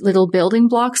those little building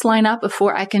blocks line up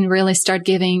before I can really start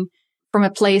giving from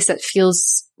a place that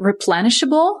feels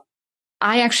replenishable.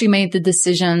 I actually made the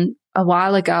decision a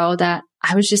while ago that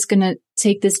I was just going to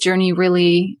take this journey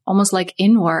really almost like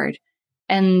inward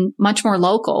and much more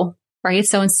local, right?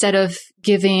 So instead of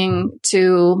giving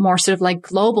to more sort of like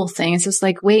global things, it's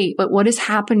like, wait, but what is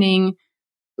happening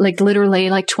like literally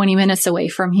like 20 minutes away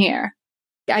from here?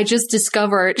 I just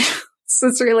discovered, so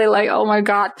it's really like, oh my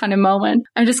God kind of moment.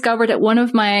 I discovered that one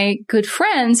of my good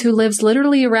friends who lives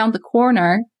literally around the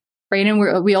corner, right?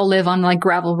 And we all live on like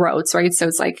gravel roads, right? So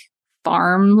it's like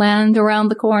farmland around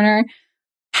the corner,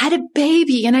 had a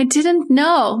baby and I didn't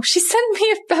know. She sent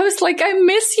me I was like, I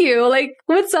miss you. Like,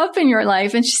 what's up in your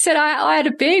life? And she said, I had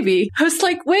a baby. I was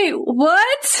like, wait,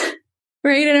 what?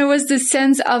 Right. And it was this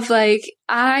sense of like,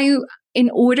 in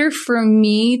order for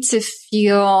me to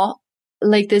feel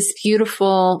like this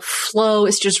beautiful flow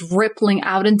is just rippling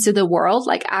out into the world,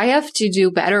 like I have to do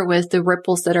better with the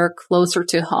ripples that are closer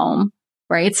to home.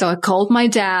 Right. So I called my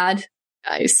dad.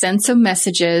 I sent some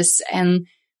messages and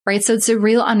right. So it's a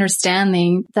real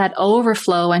understanding that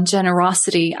overflow and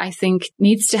generosity, I think,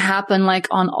 needs to happen like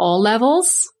on all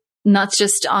levels, not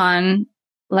just on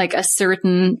like a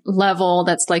certain level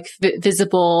that's like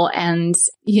visible and,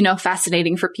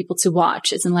 fascinating for people to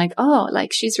watch. It's like, oh,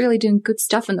 like she's really doing good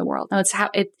stuff in the world. No, it's how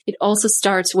it also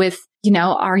starts with,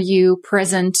 are you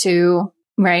present to,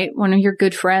 right, one of your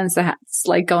good friends that's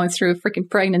like going through a freaking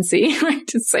pregnancy, right?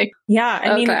 It's like, yeah.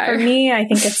 I mean, for me, I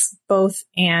think it's both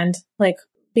and like,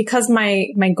 because my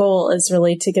goal is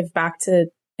really to give back to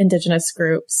Indigenous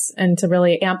groups and to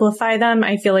really amplify them.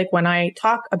 I feel like when I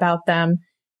talk about them,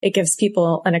 it gives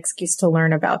people an excuse to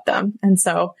learn about them. And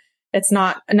so it's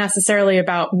not necessarily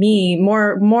about me.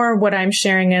 More what I'm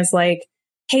sharing is like,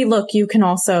 hey, look, you can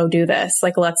also do this.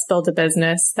 Like, let's build a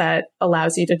business that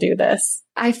allows you to do this.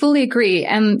 I fully agree.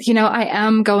 And, I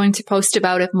am going to post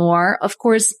about it more. Of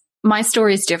course, my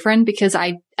story is different because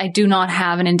I do not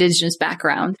have an Indigenous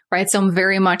background, right? So I'm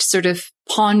very much sort of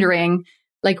pondering,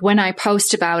 like when I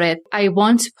post about it, I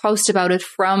want to post about it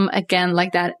from, again,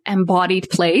 like that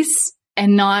embodied place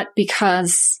and not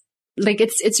because like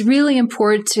it's really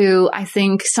important to, I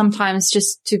think, sometimes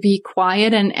just to be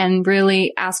quiet and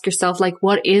really ask yourself, like,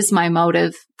 what is my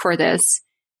motive for this?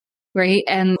 Right?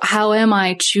 And how am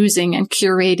I choosing and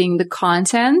curating the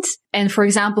content? And for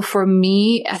example, for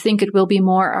me, I think it will be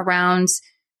more around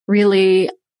really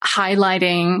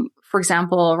highlighting, for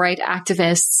example, right,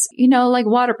 activists, like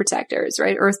water protectors,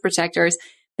 right, earth protectors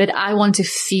that I want to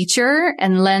feature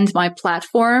and lend my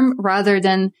platform rather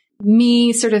than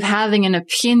me sort of having an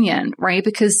opinion, right?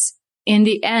 Because in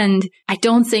the end, I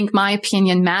don't think my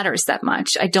opinion matters that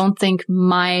much. I don't think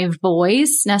my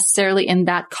voice necessarily in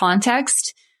that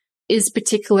context is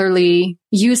particularly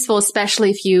useful,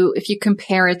 especially if you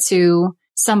compare it to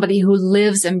somebody who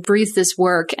lives and breathes this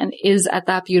work and is at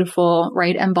that beautiful,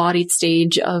 right, embodied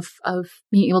stage of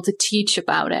being able to teach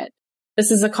about it.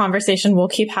 This is a conversation we'll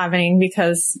keep having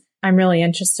because I'm really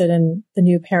interested in the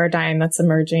new paradigm that's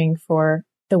emerging for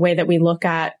the way that we look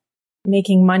at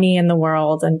making money in the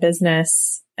world and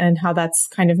business and how that's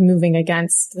kind of moving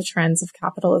against the trends of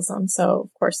capitalism. So,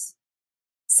 of course.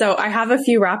 So I have a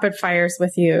few rapid fires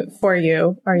for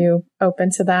you. Are you open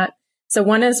to that? So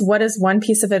one is, what is one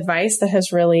piece of advice that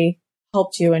has really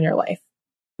helped you in your life?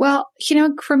 Well,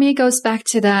 for me, it goes back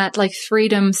to that, like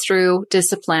freedom through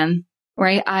discipline,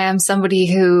 right? I am somebody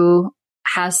who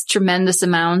has tremendous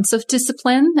amounts of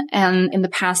discipline. And in the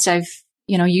past, I've,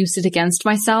 used it against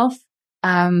myself,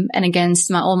 and against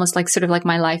my almost like sort of like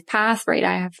my life path, right?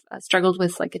 I have struggled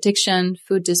with like addiction,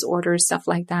 food disorders, stuff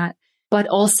like that. But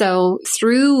also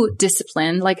through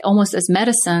discipline, like almost as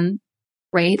medicine,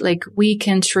 right? Like we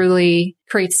can truly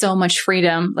create so much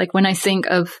freedom. Like when I think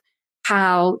of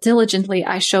how diligently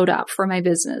I showed up for my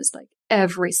business, like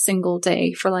every single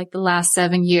day for like the last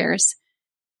 7 years,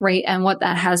 right? And what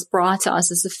that has brought to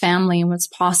us as a family and what's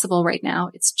possible right now,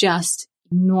 it's just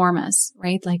enormous,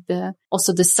 right? Like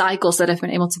also the cycles that I've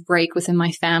been able to break within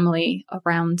my family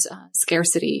around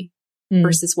scarcity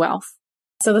versus wealth.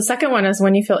 So the second one is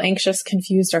when you feel anxious,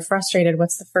 confused, or frustrated,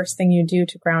 what's the first thing you do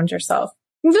to ground yourself?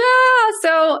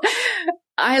 So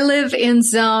I live in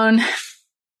zone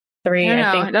 3.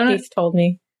 I think Keith told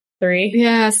me 3.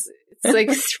 Yes. It's like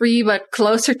 3, but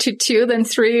closer to 2 than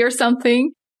 3 or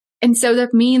something. And so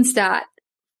that means that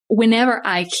whenever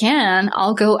I can,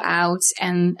 I'll go out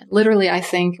and literally, I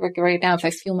think right now, if I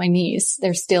feel my knees,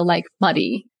 they're still like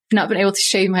muddy. I've not been able to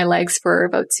shave my legs for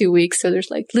about 2 weeks. So there's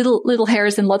like little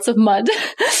hairs and lots of mud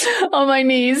on my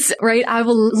knees, right? I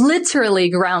will literally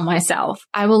ground myself.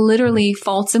 I will literally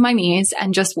fall to my knees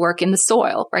and just work in the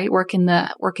soil, right? Work in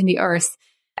the earth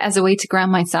as a way to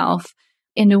ground myself.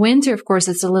 In the winter, of course,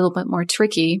 it's a little bit more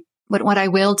tricky. But what I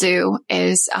will do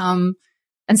is, and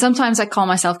sometimes I call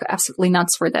myself absolutely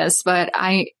nuts for this, but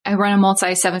I run a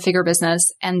multi-7-figure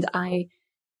business and I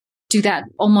do that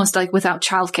almost like without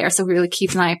childcare. So we really,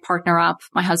 Keith and I partner up,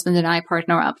 my husband and I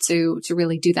partner up to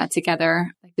really do that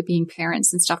together, like the being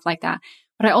parents and stuff like that.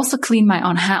 But I also clean my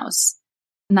own house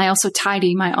and I also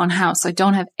tidy my own house. So I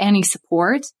don't have any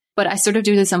support, but I sort of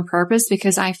do this on purpose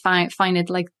because I find it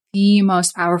like the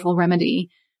most powerful remedy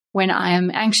when I am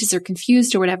anxious or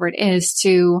confused or whatever it is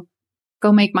to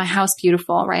go make my house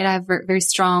beautiful, right? I have very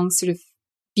strong sort of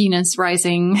Venus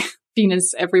rising,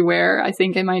 Venus everywhere, I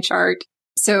think, in my chart.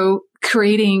 So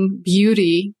creating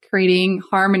beauty, creating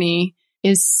harmony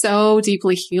is so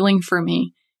deeply healing for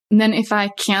me. And then if I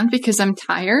can't because I'm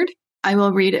tired, I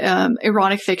will read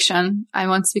erotic fiction. I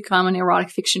want to become an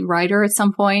erotic fiction writer at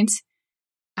some point.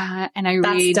 And I read.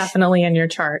 That's definitely in your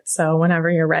chart. So whenever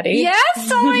you're ready. Yes.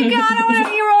 Oh my God. I want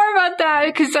to hear more about that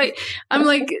because I'm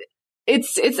like,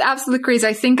 it's absolutely crazy.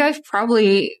 I think I've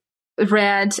probably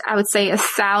read, I would say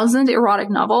 1,000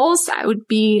 erotic novels. Would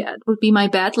be my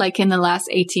bet, like in the last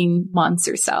 18 months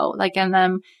or so. Like, and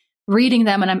I'm reading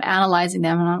them and I'm analyzing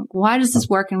them and I'm like, why does this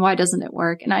work and why doesn't it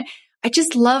work? And I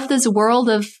just love this world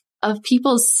of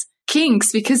people's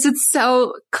kinks because it's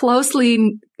so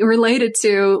closely related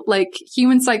to like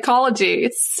human psychology.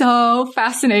 It's so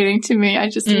fascinating to me. I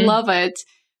just love it.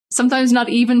 Sometimes not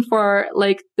even for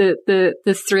like the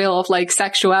thrill of like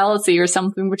sexuality or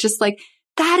something, but just like,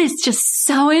 that is just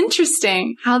so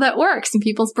interesting how that works in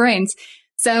people's brains.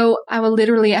 So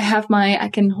I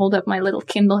can hold up my little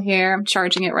Kindle here. I'm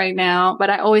charging it right now, but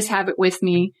I always have it with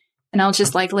me and I'll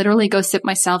just like literally go sit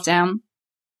myself down.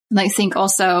 And I think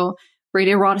also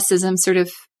radioeroticism sort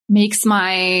of makes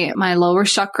my lower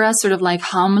chakra sort of like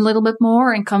hum a little bit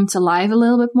more and come to life a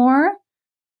little bit more.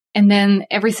 And then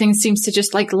everything seems to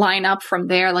just like line up from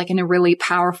there, like in a really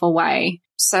powerful way.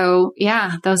 So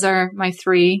yeah, those are my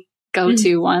 3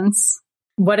 go-to ones.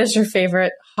 What is your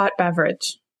favorite hot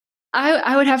beverage?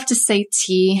 I would have to say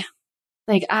tea.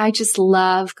 Like I just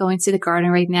love going to the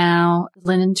garden right now.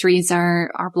 Linden trees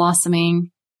are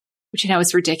blossoming, which I know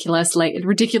is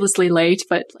ridiculously late,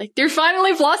 but like they're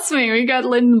finally blossoming. We got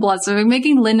linden blossoming,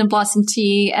 making linden blossom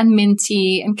tea and mint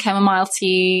tea and chamomile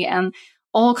tea and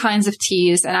all kinds of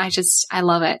teas. And I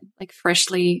love it. Like fresh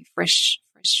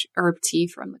herb tea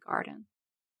from the garden.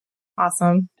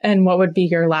 Awesome. And what would be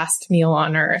your last meal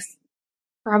on earth?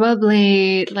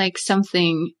 Probably like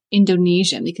something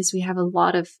Indonesian because we have a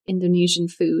lot of Indonesian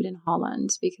food in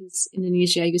Holland because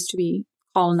Indonesia used to be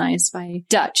colonized by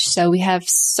Dutch. So we have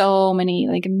so many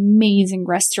like amazing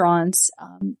restaurants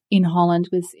in Holland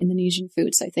with Indonesian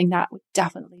food. So I think that would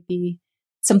definitely be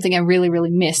something I really,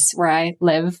 really miss where I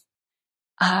live.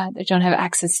 I don't have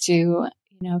access to,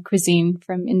 cuisine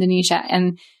from Indonesia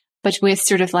but with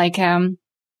sort of like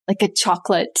a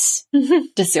chocolate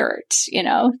dessert,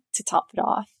 to top it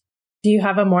off. Do you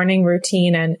have a morning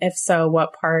routine? And if so,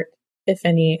 what part, if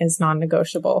any, is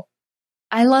non-negotiable?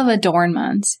 I love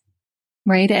adornment,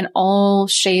 right? And all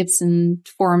shapes and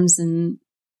forms and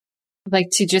like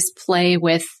to just play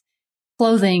with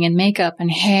clothing and makeup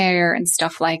and hair and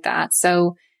stuff like that.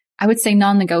 So I would say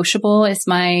non-negotiable is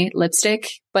my lipstick,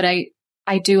 but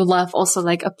I do love also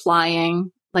like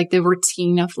applying like the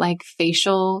routine of like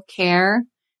facial care.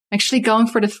 I'm actually going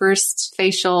for the first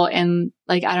facial in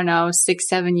like, I don't know,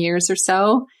 6-7 years or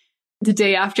so, the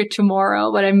day after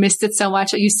tomorrow, but I missed it so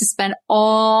much. I used to spend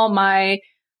all my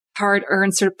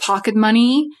hard-earned sort of pocket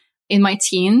money in my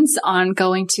teens on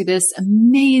going to this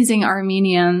amazing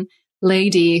Armenian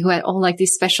lady who had all like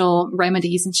these special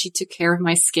remedies and she took care of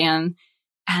my skin.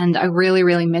 And I really,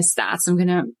 really miss that. So I'm going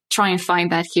to try and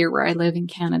find that here where I live in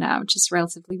Canada, which is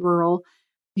relatively rural,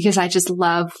 because I just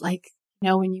love like,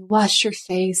 when you wash your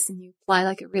face and you apply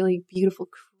like a really beautiful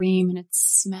cream and it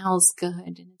smells good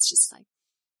and it's just like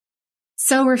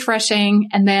so refreshing.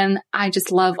 And then I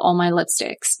just love all my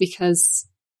lipsticks because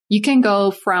you can go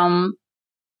from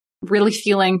really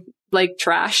feeling like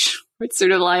trash. It's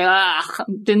sort of like,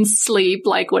 didn't sleep,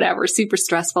 like whatever, super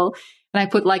stressful. And I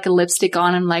put like a lipstick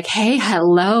on and I'm like, hey,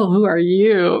 hello, who are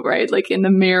you? Right? Like in the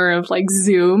mirror of like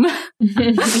Zoom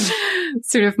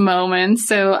sort of moment.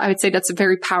 So I would say that's a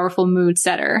very powerful mood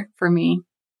setter for me.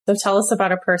 So tell us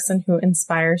about a person who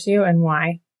inspires you and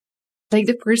why. Like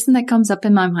the person that comes up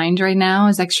in my mind right now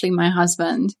is actually my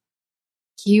husband.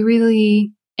 He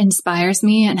really inspires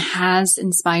me and has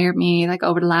inspired me like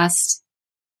over the last,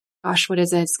 gosh, what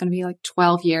is it? It's going to be like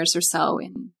 12 years or so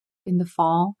in the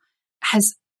fall.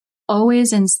 Has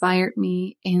always inspired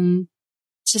me in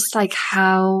just like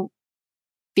how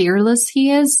fearless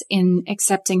he is in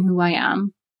accepting who I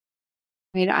am.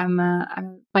 Right? I'm a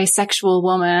bisexual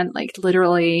woman, like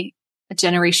literally a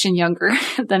generation younger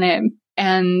than him.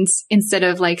 And instead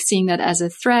of like seeing that as a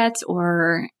threat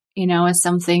or, as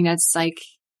something that's like,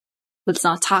 let's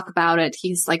not talk about it,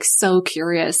 he's like so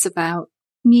curious about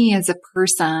me as a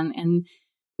person and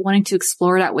wanting to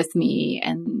explore that with me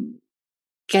and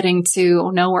getting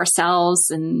to know ourselves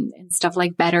and stuff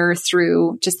like better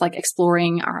through just like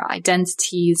exploring our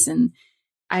identities. And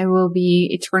I will be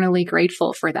eternally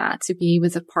grateful for that, to be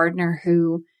with a partner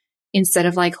who, instead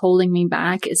of like holding me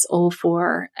back, is all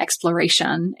for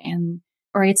exploration and,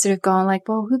 right, sort of going like,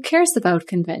 well, who cares about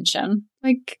convention?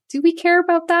 Like, do we care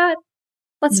about that?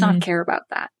 Let's not care about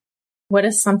that. What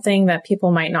is something that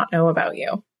people might not know about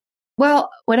you? Well,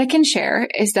 what I can share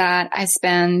is that I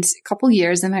spent a couple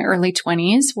years in my early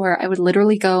 20s where I would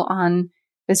literally go on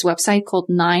this website called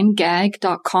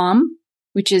 9gag.com,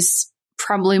 which is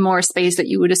probably more a space that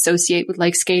you would associate with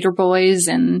like skater boys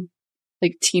and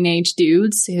like teenage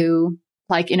dudes who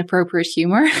like inappropriate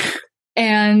humor.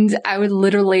 And I would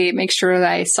literally make sure that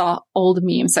I saw old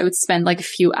memes. I would spend like a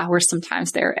few hours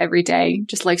sometimes there every day,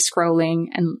 just like scrolling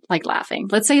and like laughing.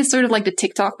 Let's say it's sort of like the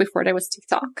TikTok before there was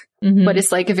TikTok, but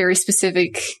it's like a very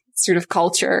specific sort of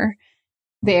culture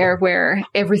there where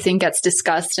everything gets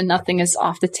discussed and nothing is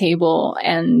off the table,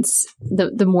 and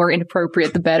the more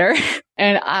inappropriate, the better.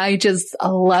 And I just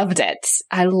loved it.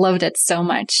 I loved it so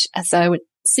much. So I would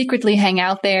secretly hang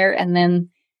out there and then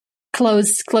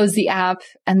close the app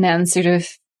and then sort of,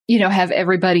 have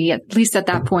everybody, at least at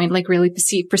that point, like really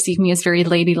perceive me as very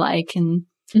ladylike and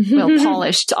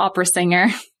well-polished opera singer.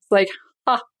 It's like,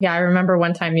 Yeah, I remember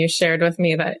one time you shared with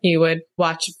me that you would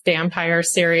watch vampire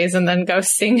series and then go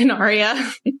sing an aria.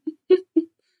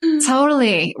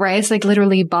 Totally, right? It's like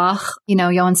literally Bach,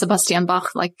 Johann Sebastian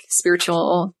Bach, like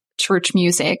spiritual church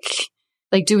music,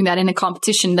 like doing that in a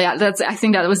competition. I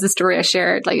think that was the story I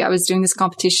shared. Like I was doing this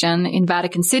competition in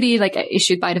Vatican City, like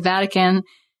issued by the Vatican.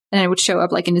 And I would show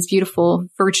up like in this beautiful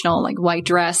virginal, like white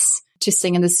dress, just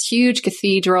sing in this huge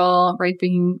cathedral, right?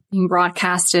 Being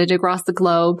broadcasted across the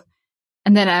globe.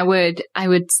 And then I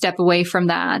would step away from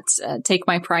that, take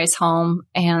my prize home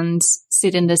and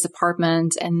sit in this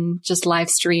apartment and just live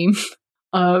stream,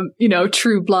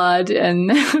 True Blood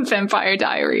and Vampire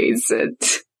Diaries.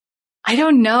 I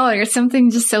don't know. There's something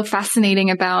just so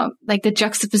fascinating about like the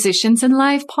juxtapositions in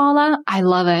life, Paula. I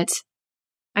love it.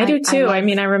 I do too. I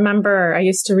remember I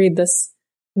used to read this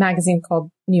magazine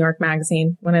called New York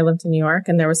Magazine when I lived in New York,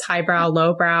 and there was highbrow,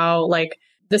 lowbrow, like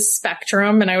the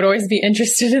spectrum. And I would always be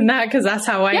interested in that because that's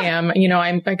how I am.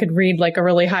 I could read like a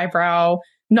really highbrow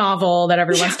novel that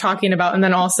everyone's talking about and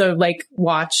then also like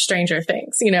watch Stranger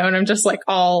Things, and I'm just like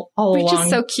all along. Which is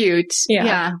so cute.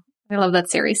 Yeah. I love that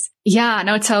series. Yeah,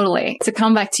 no, totally. To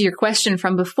come back to your question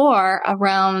from before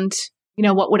around,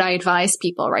 what would I advise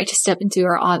people, right? To step into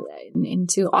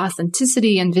into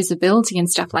authenticity and visibility and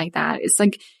stuff like that. It's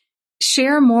like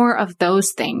share more of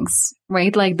those things,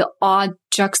 right? Like the odd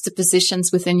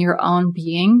juxtapositions within your own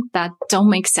being that don't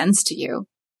make sense to you.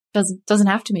 Doesn't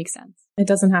have to make sense. It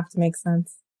doesn't have to make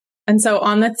sense. And so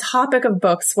on the topic of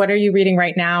books, what are you reading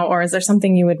right now? Or is there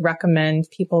something you would recommend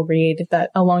people read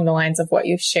that along the lines of what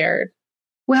you've shared?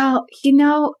 Well,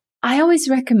 I always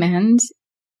recommend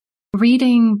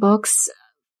reading books,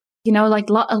 like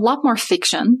a lot more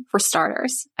fiction for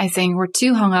starters. I think we're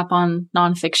too hung up on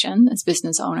nonfiction as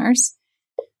business owners.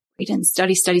 Read and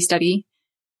study,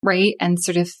 right? And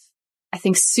sort of, I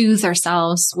think, soothe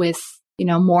ourselves with,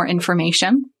 more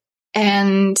information.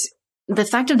 And the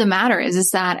fact of the matter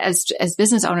is that as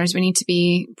business owners, we need to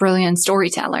be brilliant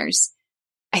storytellers.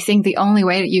 I think the only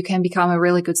way that you can become a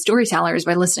really good storyteller is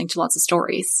by listening to lots of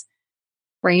stories,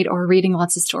 right? Or reading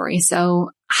lots of stories.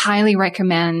 So highly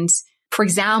recommend, for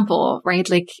example, right?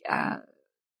 Like,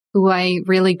 who I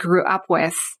really grew up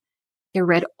with, I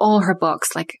read all her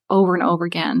books like over and over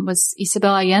again, was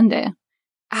Isabel Allende.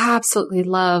 Absolutely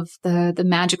love the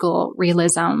magical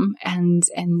realism and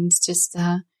just,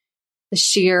 the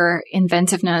sheer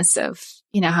inventiveness of,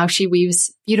 how she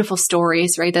weaves beautiful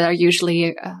stories, right? That are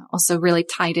usually also really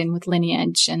tied in with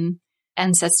lineage and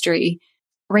ancestry,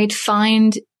 right?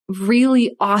 Find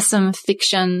really awesome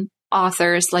fiction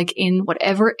authors, like in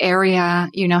whatever area,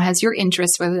 has your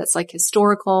interest, whether that's like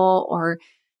historical or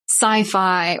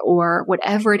sci-fi or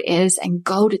whatever it is, and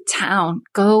go to town,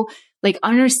 go like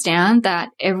understand that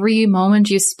every moment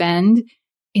you spend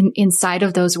inside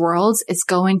of those worlds is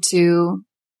going to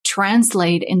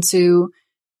translate into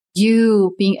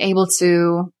you being able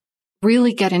to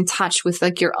really get in touch with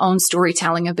like your own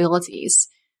storytelling abilities,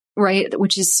 right?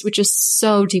 Which is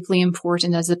so deeply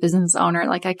important as a business owner.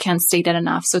 Like I can't state that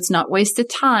enough. So it's not wasted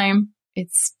time.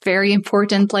 It's very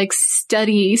important, like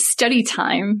study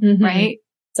time, right?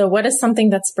 So what is something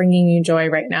that's bringing you joy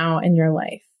right now in your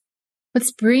life?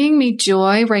 What's bringing me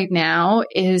joy right now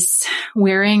is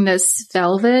wearing this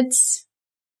velvet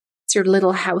sort of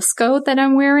little house coat that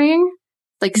I'm wearing,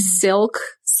 like silk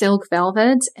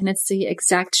velvet. And it's the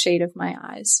exact shade of my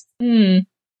eyes.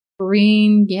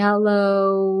 Green,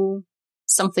 yellow,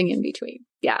 something in between.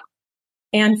 Yeah.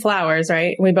 And flowers,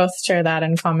 right? We both share that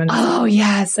in common. Oh,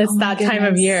 yes. It's that time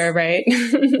of year, right?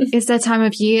 It's that time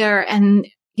of year. And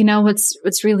you know,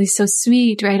 what's really so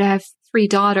sweet, right? I have 3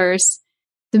 daughters.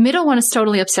 The middle one is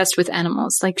totally obsessed with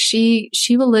animals. Like she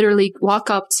will literally walk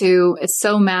up to, it's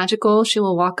so magical. She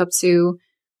will walk up to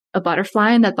a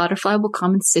butterfly and that butterfly will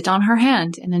come and sit on her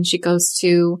hand. And then she goes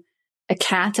to a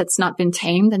cat that's not been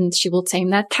tamed and she will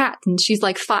tame that cat. And she's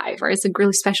like 5, right? It's like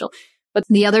really special. But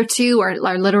the other 2 are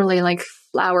literally like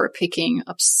flower picking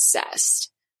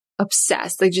obsessed.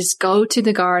 They just go to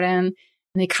the garden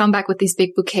and they come back with these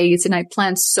big bouquets, and I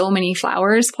plant so many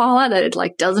flowers, Paula, that it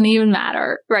like doesn't even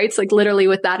matter, right? It's like literally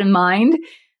with that in mind.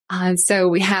 So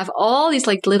we have all these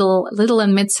like little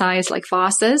and mid-sized like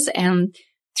vases, and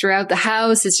throughout the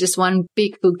house is just one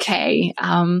big bouquet.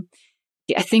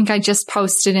 I think I just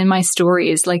posted in my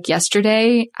stories like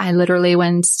yesterday. I literally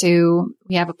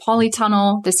we have a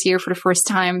polytunnel this year for the first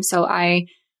time, so I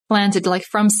planted like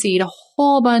from seed a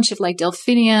whole bunch of like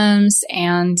delphiniums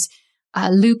and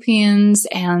lupins,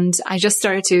 and I just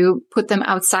started to put them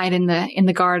outside in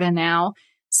the garden now.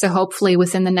 So hopefully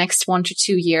within the next 1 to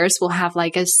 2 years, we'll have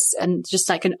like just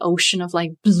like an ocean of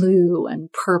like blue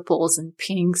and purples and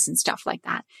pinks and stuff like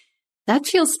that. That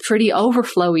feels pretty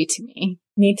overflowy to me.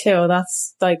 Me too.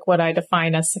 That's like what I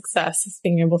define as success, is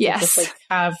being able to just like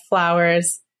have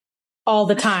flowers all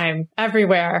the time,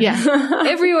 everywhere. Yeah.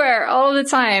 Everywhere, all the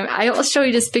time. I'll show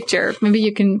you this picture. Maybe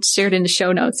you can share it in the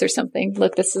show notes or something.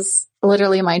 Look, this is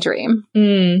literally my dream.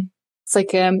 It's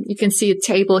like, you can see a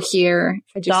table here.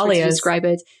 If I just were to describe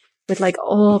it with like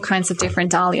all kinds of different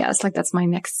dahlias. Like that's my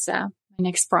next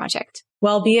project.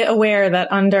 Well, be aware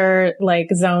that under like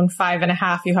zone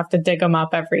 5.5, you have to dig them up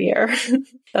every year.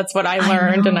 That's what I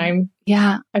learned. And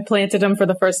I planted them for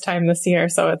the first time this year.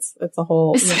 So it's a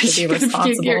whole, you have to be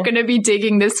responsible. You're going to be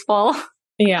digging this fall.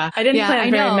 Yeah. I didn't plant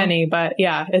very many, but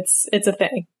yeah, it's a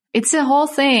thing. It's a whole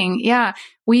thing. Yeah.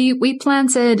 We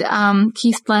planted,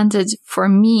 Keith planted for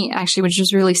me actually, which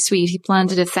was really sweet. He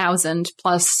planted 1,000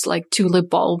 plus like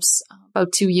tulip bulbs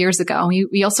about 2 years ago.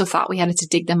 We also thought we had to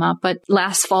dig them up, but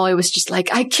last fall I was just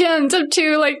like, I can't. I'm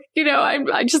too like, you know,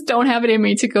 I just don't have it in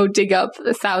me to go dig up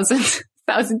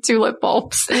 1,000 tulip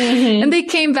bulbs. And they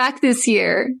came back this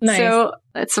year. Nice. So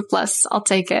that's a plus. I'll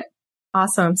take it.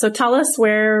 Awesome. So tell us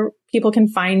where people can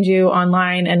find you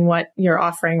online and what you're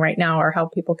offering right now, or how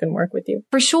people can work with you.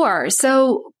 For sure.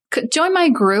 So join my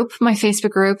group, my Facebook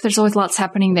group. There's always lots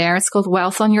happening there. It's called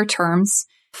Wealth on Your Terms.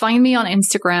 Find me on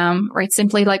Instagram, right?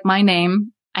 Simply like my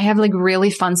name. I have like really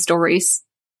fun stories.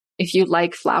 If you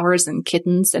like flowers and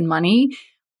kittens and money,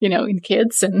 you know, and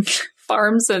kids and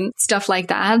farms and stuff like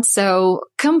that. So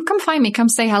come find me. Come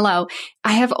say hello.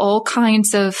 I have all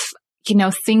kinds of, you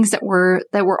know, things that we're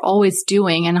always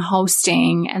doing and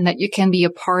hosting and that you can be a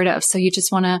part of. So you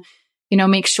just want to, you know,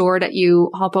 make sure that you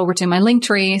hop over to my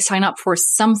Linktree, sign up for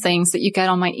some things that you get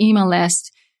on my email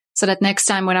list, so that next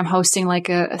time when I'm hosting like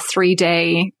a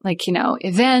 3-day, like, you know,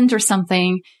 event or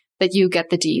something, that you get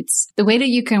the deeds. The way that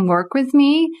you can work with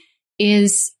me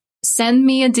is send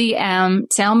me a DM,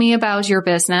 tell me about your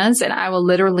business, and I will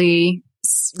literally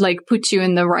like put you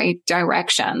in the right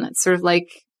direction. It's sort of like,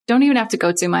 don't even have to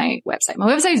go to my website. My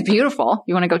website is beautiful.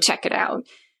 You want to go check it out.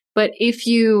 But if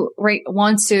you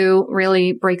want to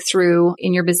really break through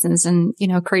in your business and, you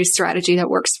know, create a strategy that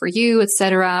works for you, et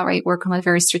cetera, right? Work on a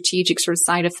very strategic sort of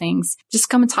side of things. Just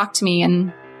come and talk to me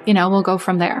and, you know, we'll go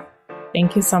from there.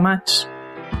 Thank you so much.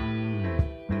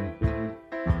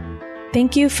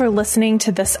 Thank you for listening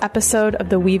to this episode of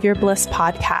the Weave Your Bliss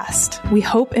podcast. We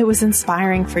hope it was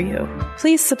inspiring for you.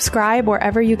 Please subscribe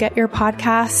wherever you get your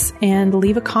podcasts and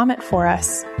leave a comment for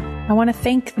us. I want to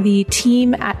thank the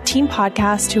team at Team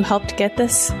Podcast who helped get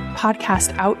this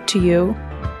podcast out to you,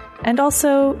 and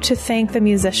also to thank the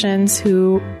musicians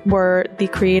who were the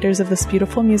creators of this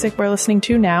beautiful music we're listening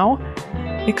to now.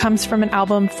 It comes from an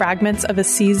album, Fragments of a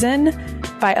Season,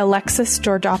 by Alexis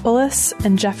Georgopoulos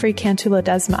and Jeffrey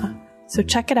Cantuladesma. So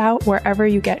check it out wherever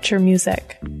you get your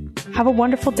music. Have a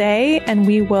wonderful day, and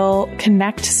we will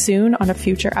connect soon on a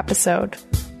future episode.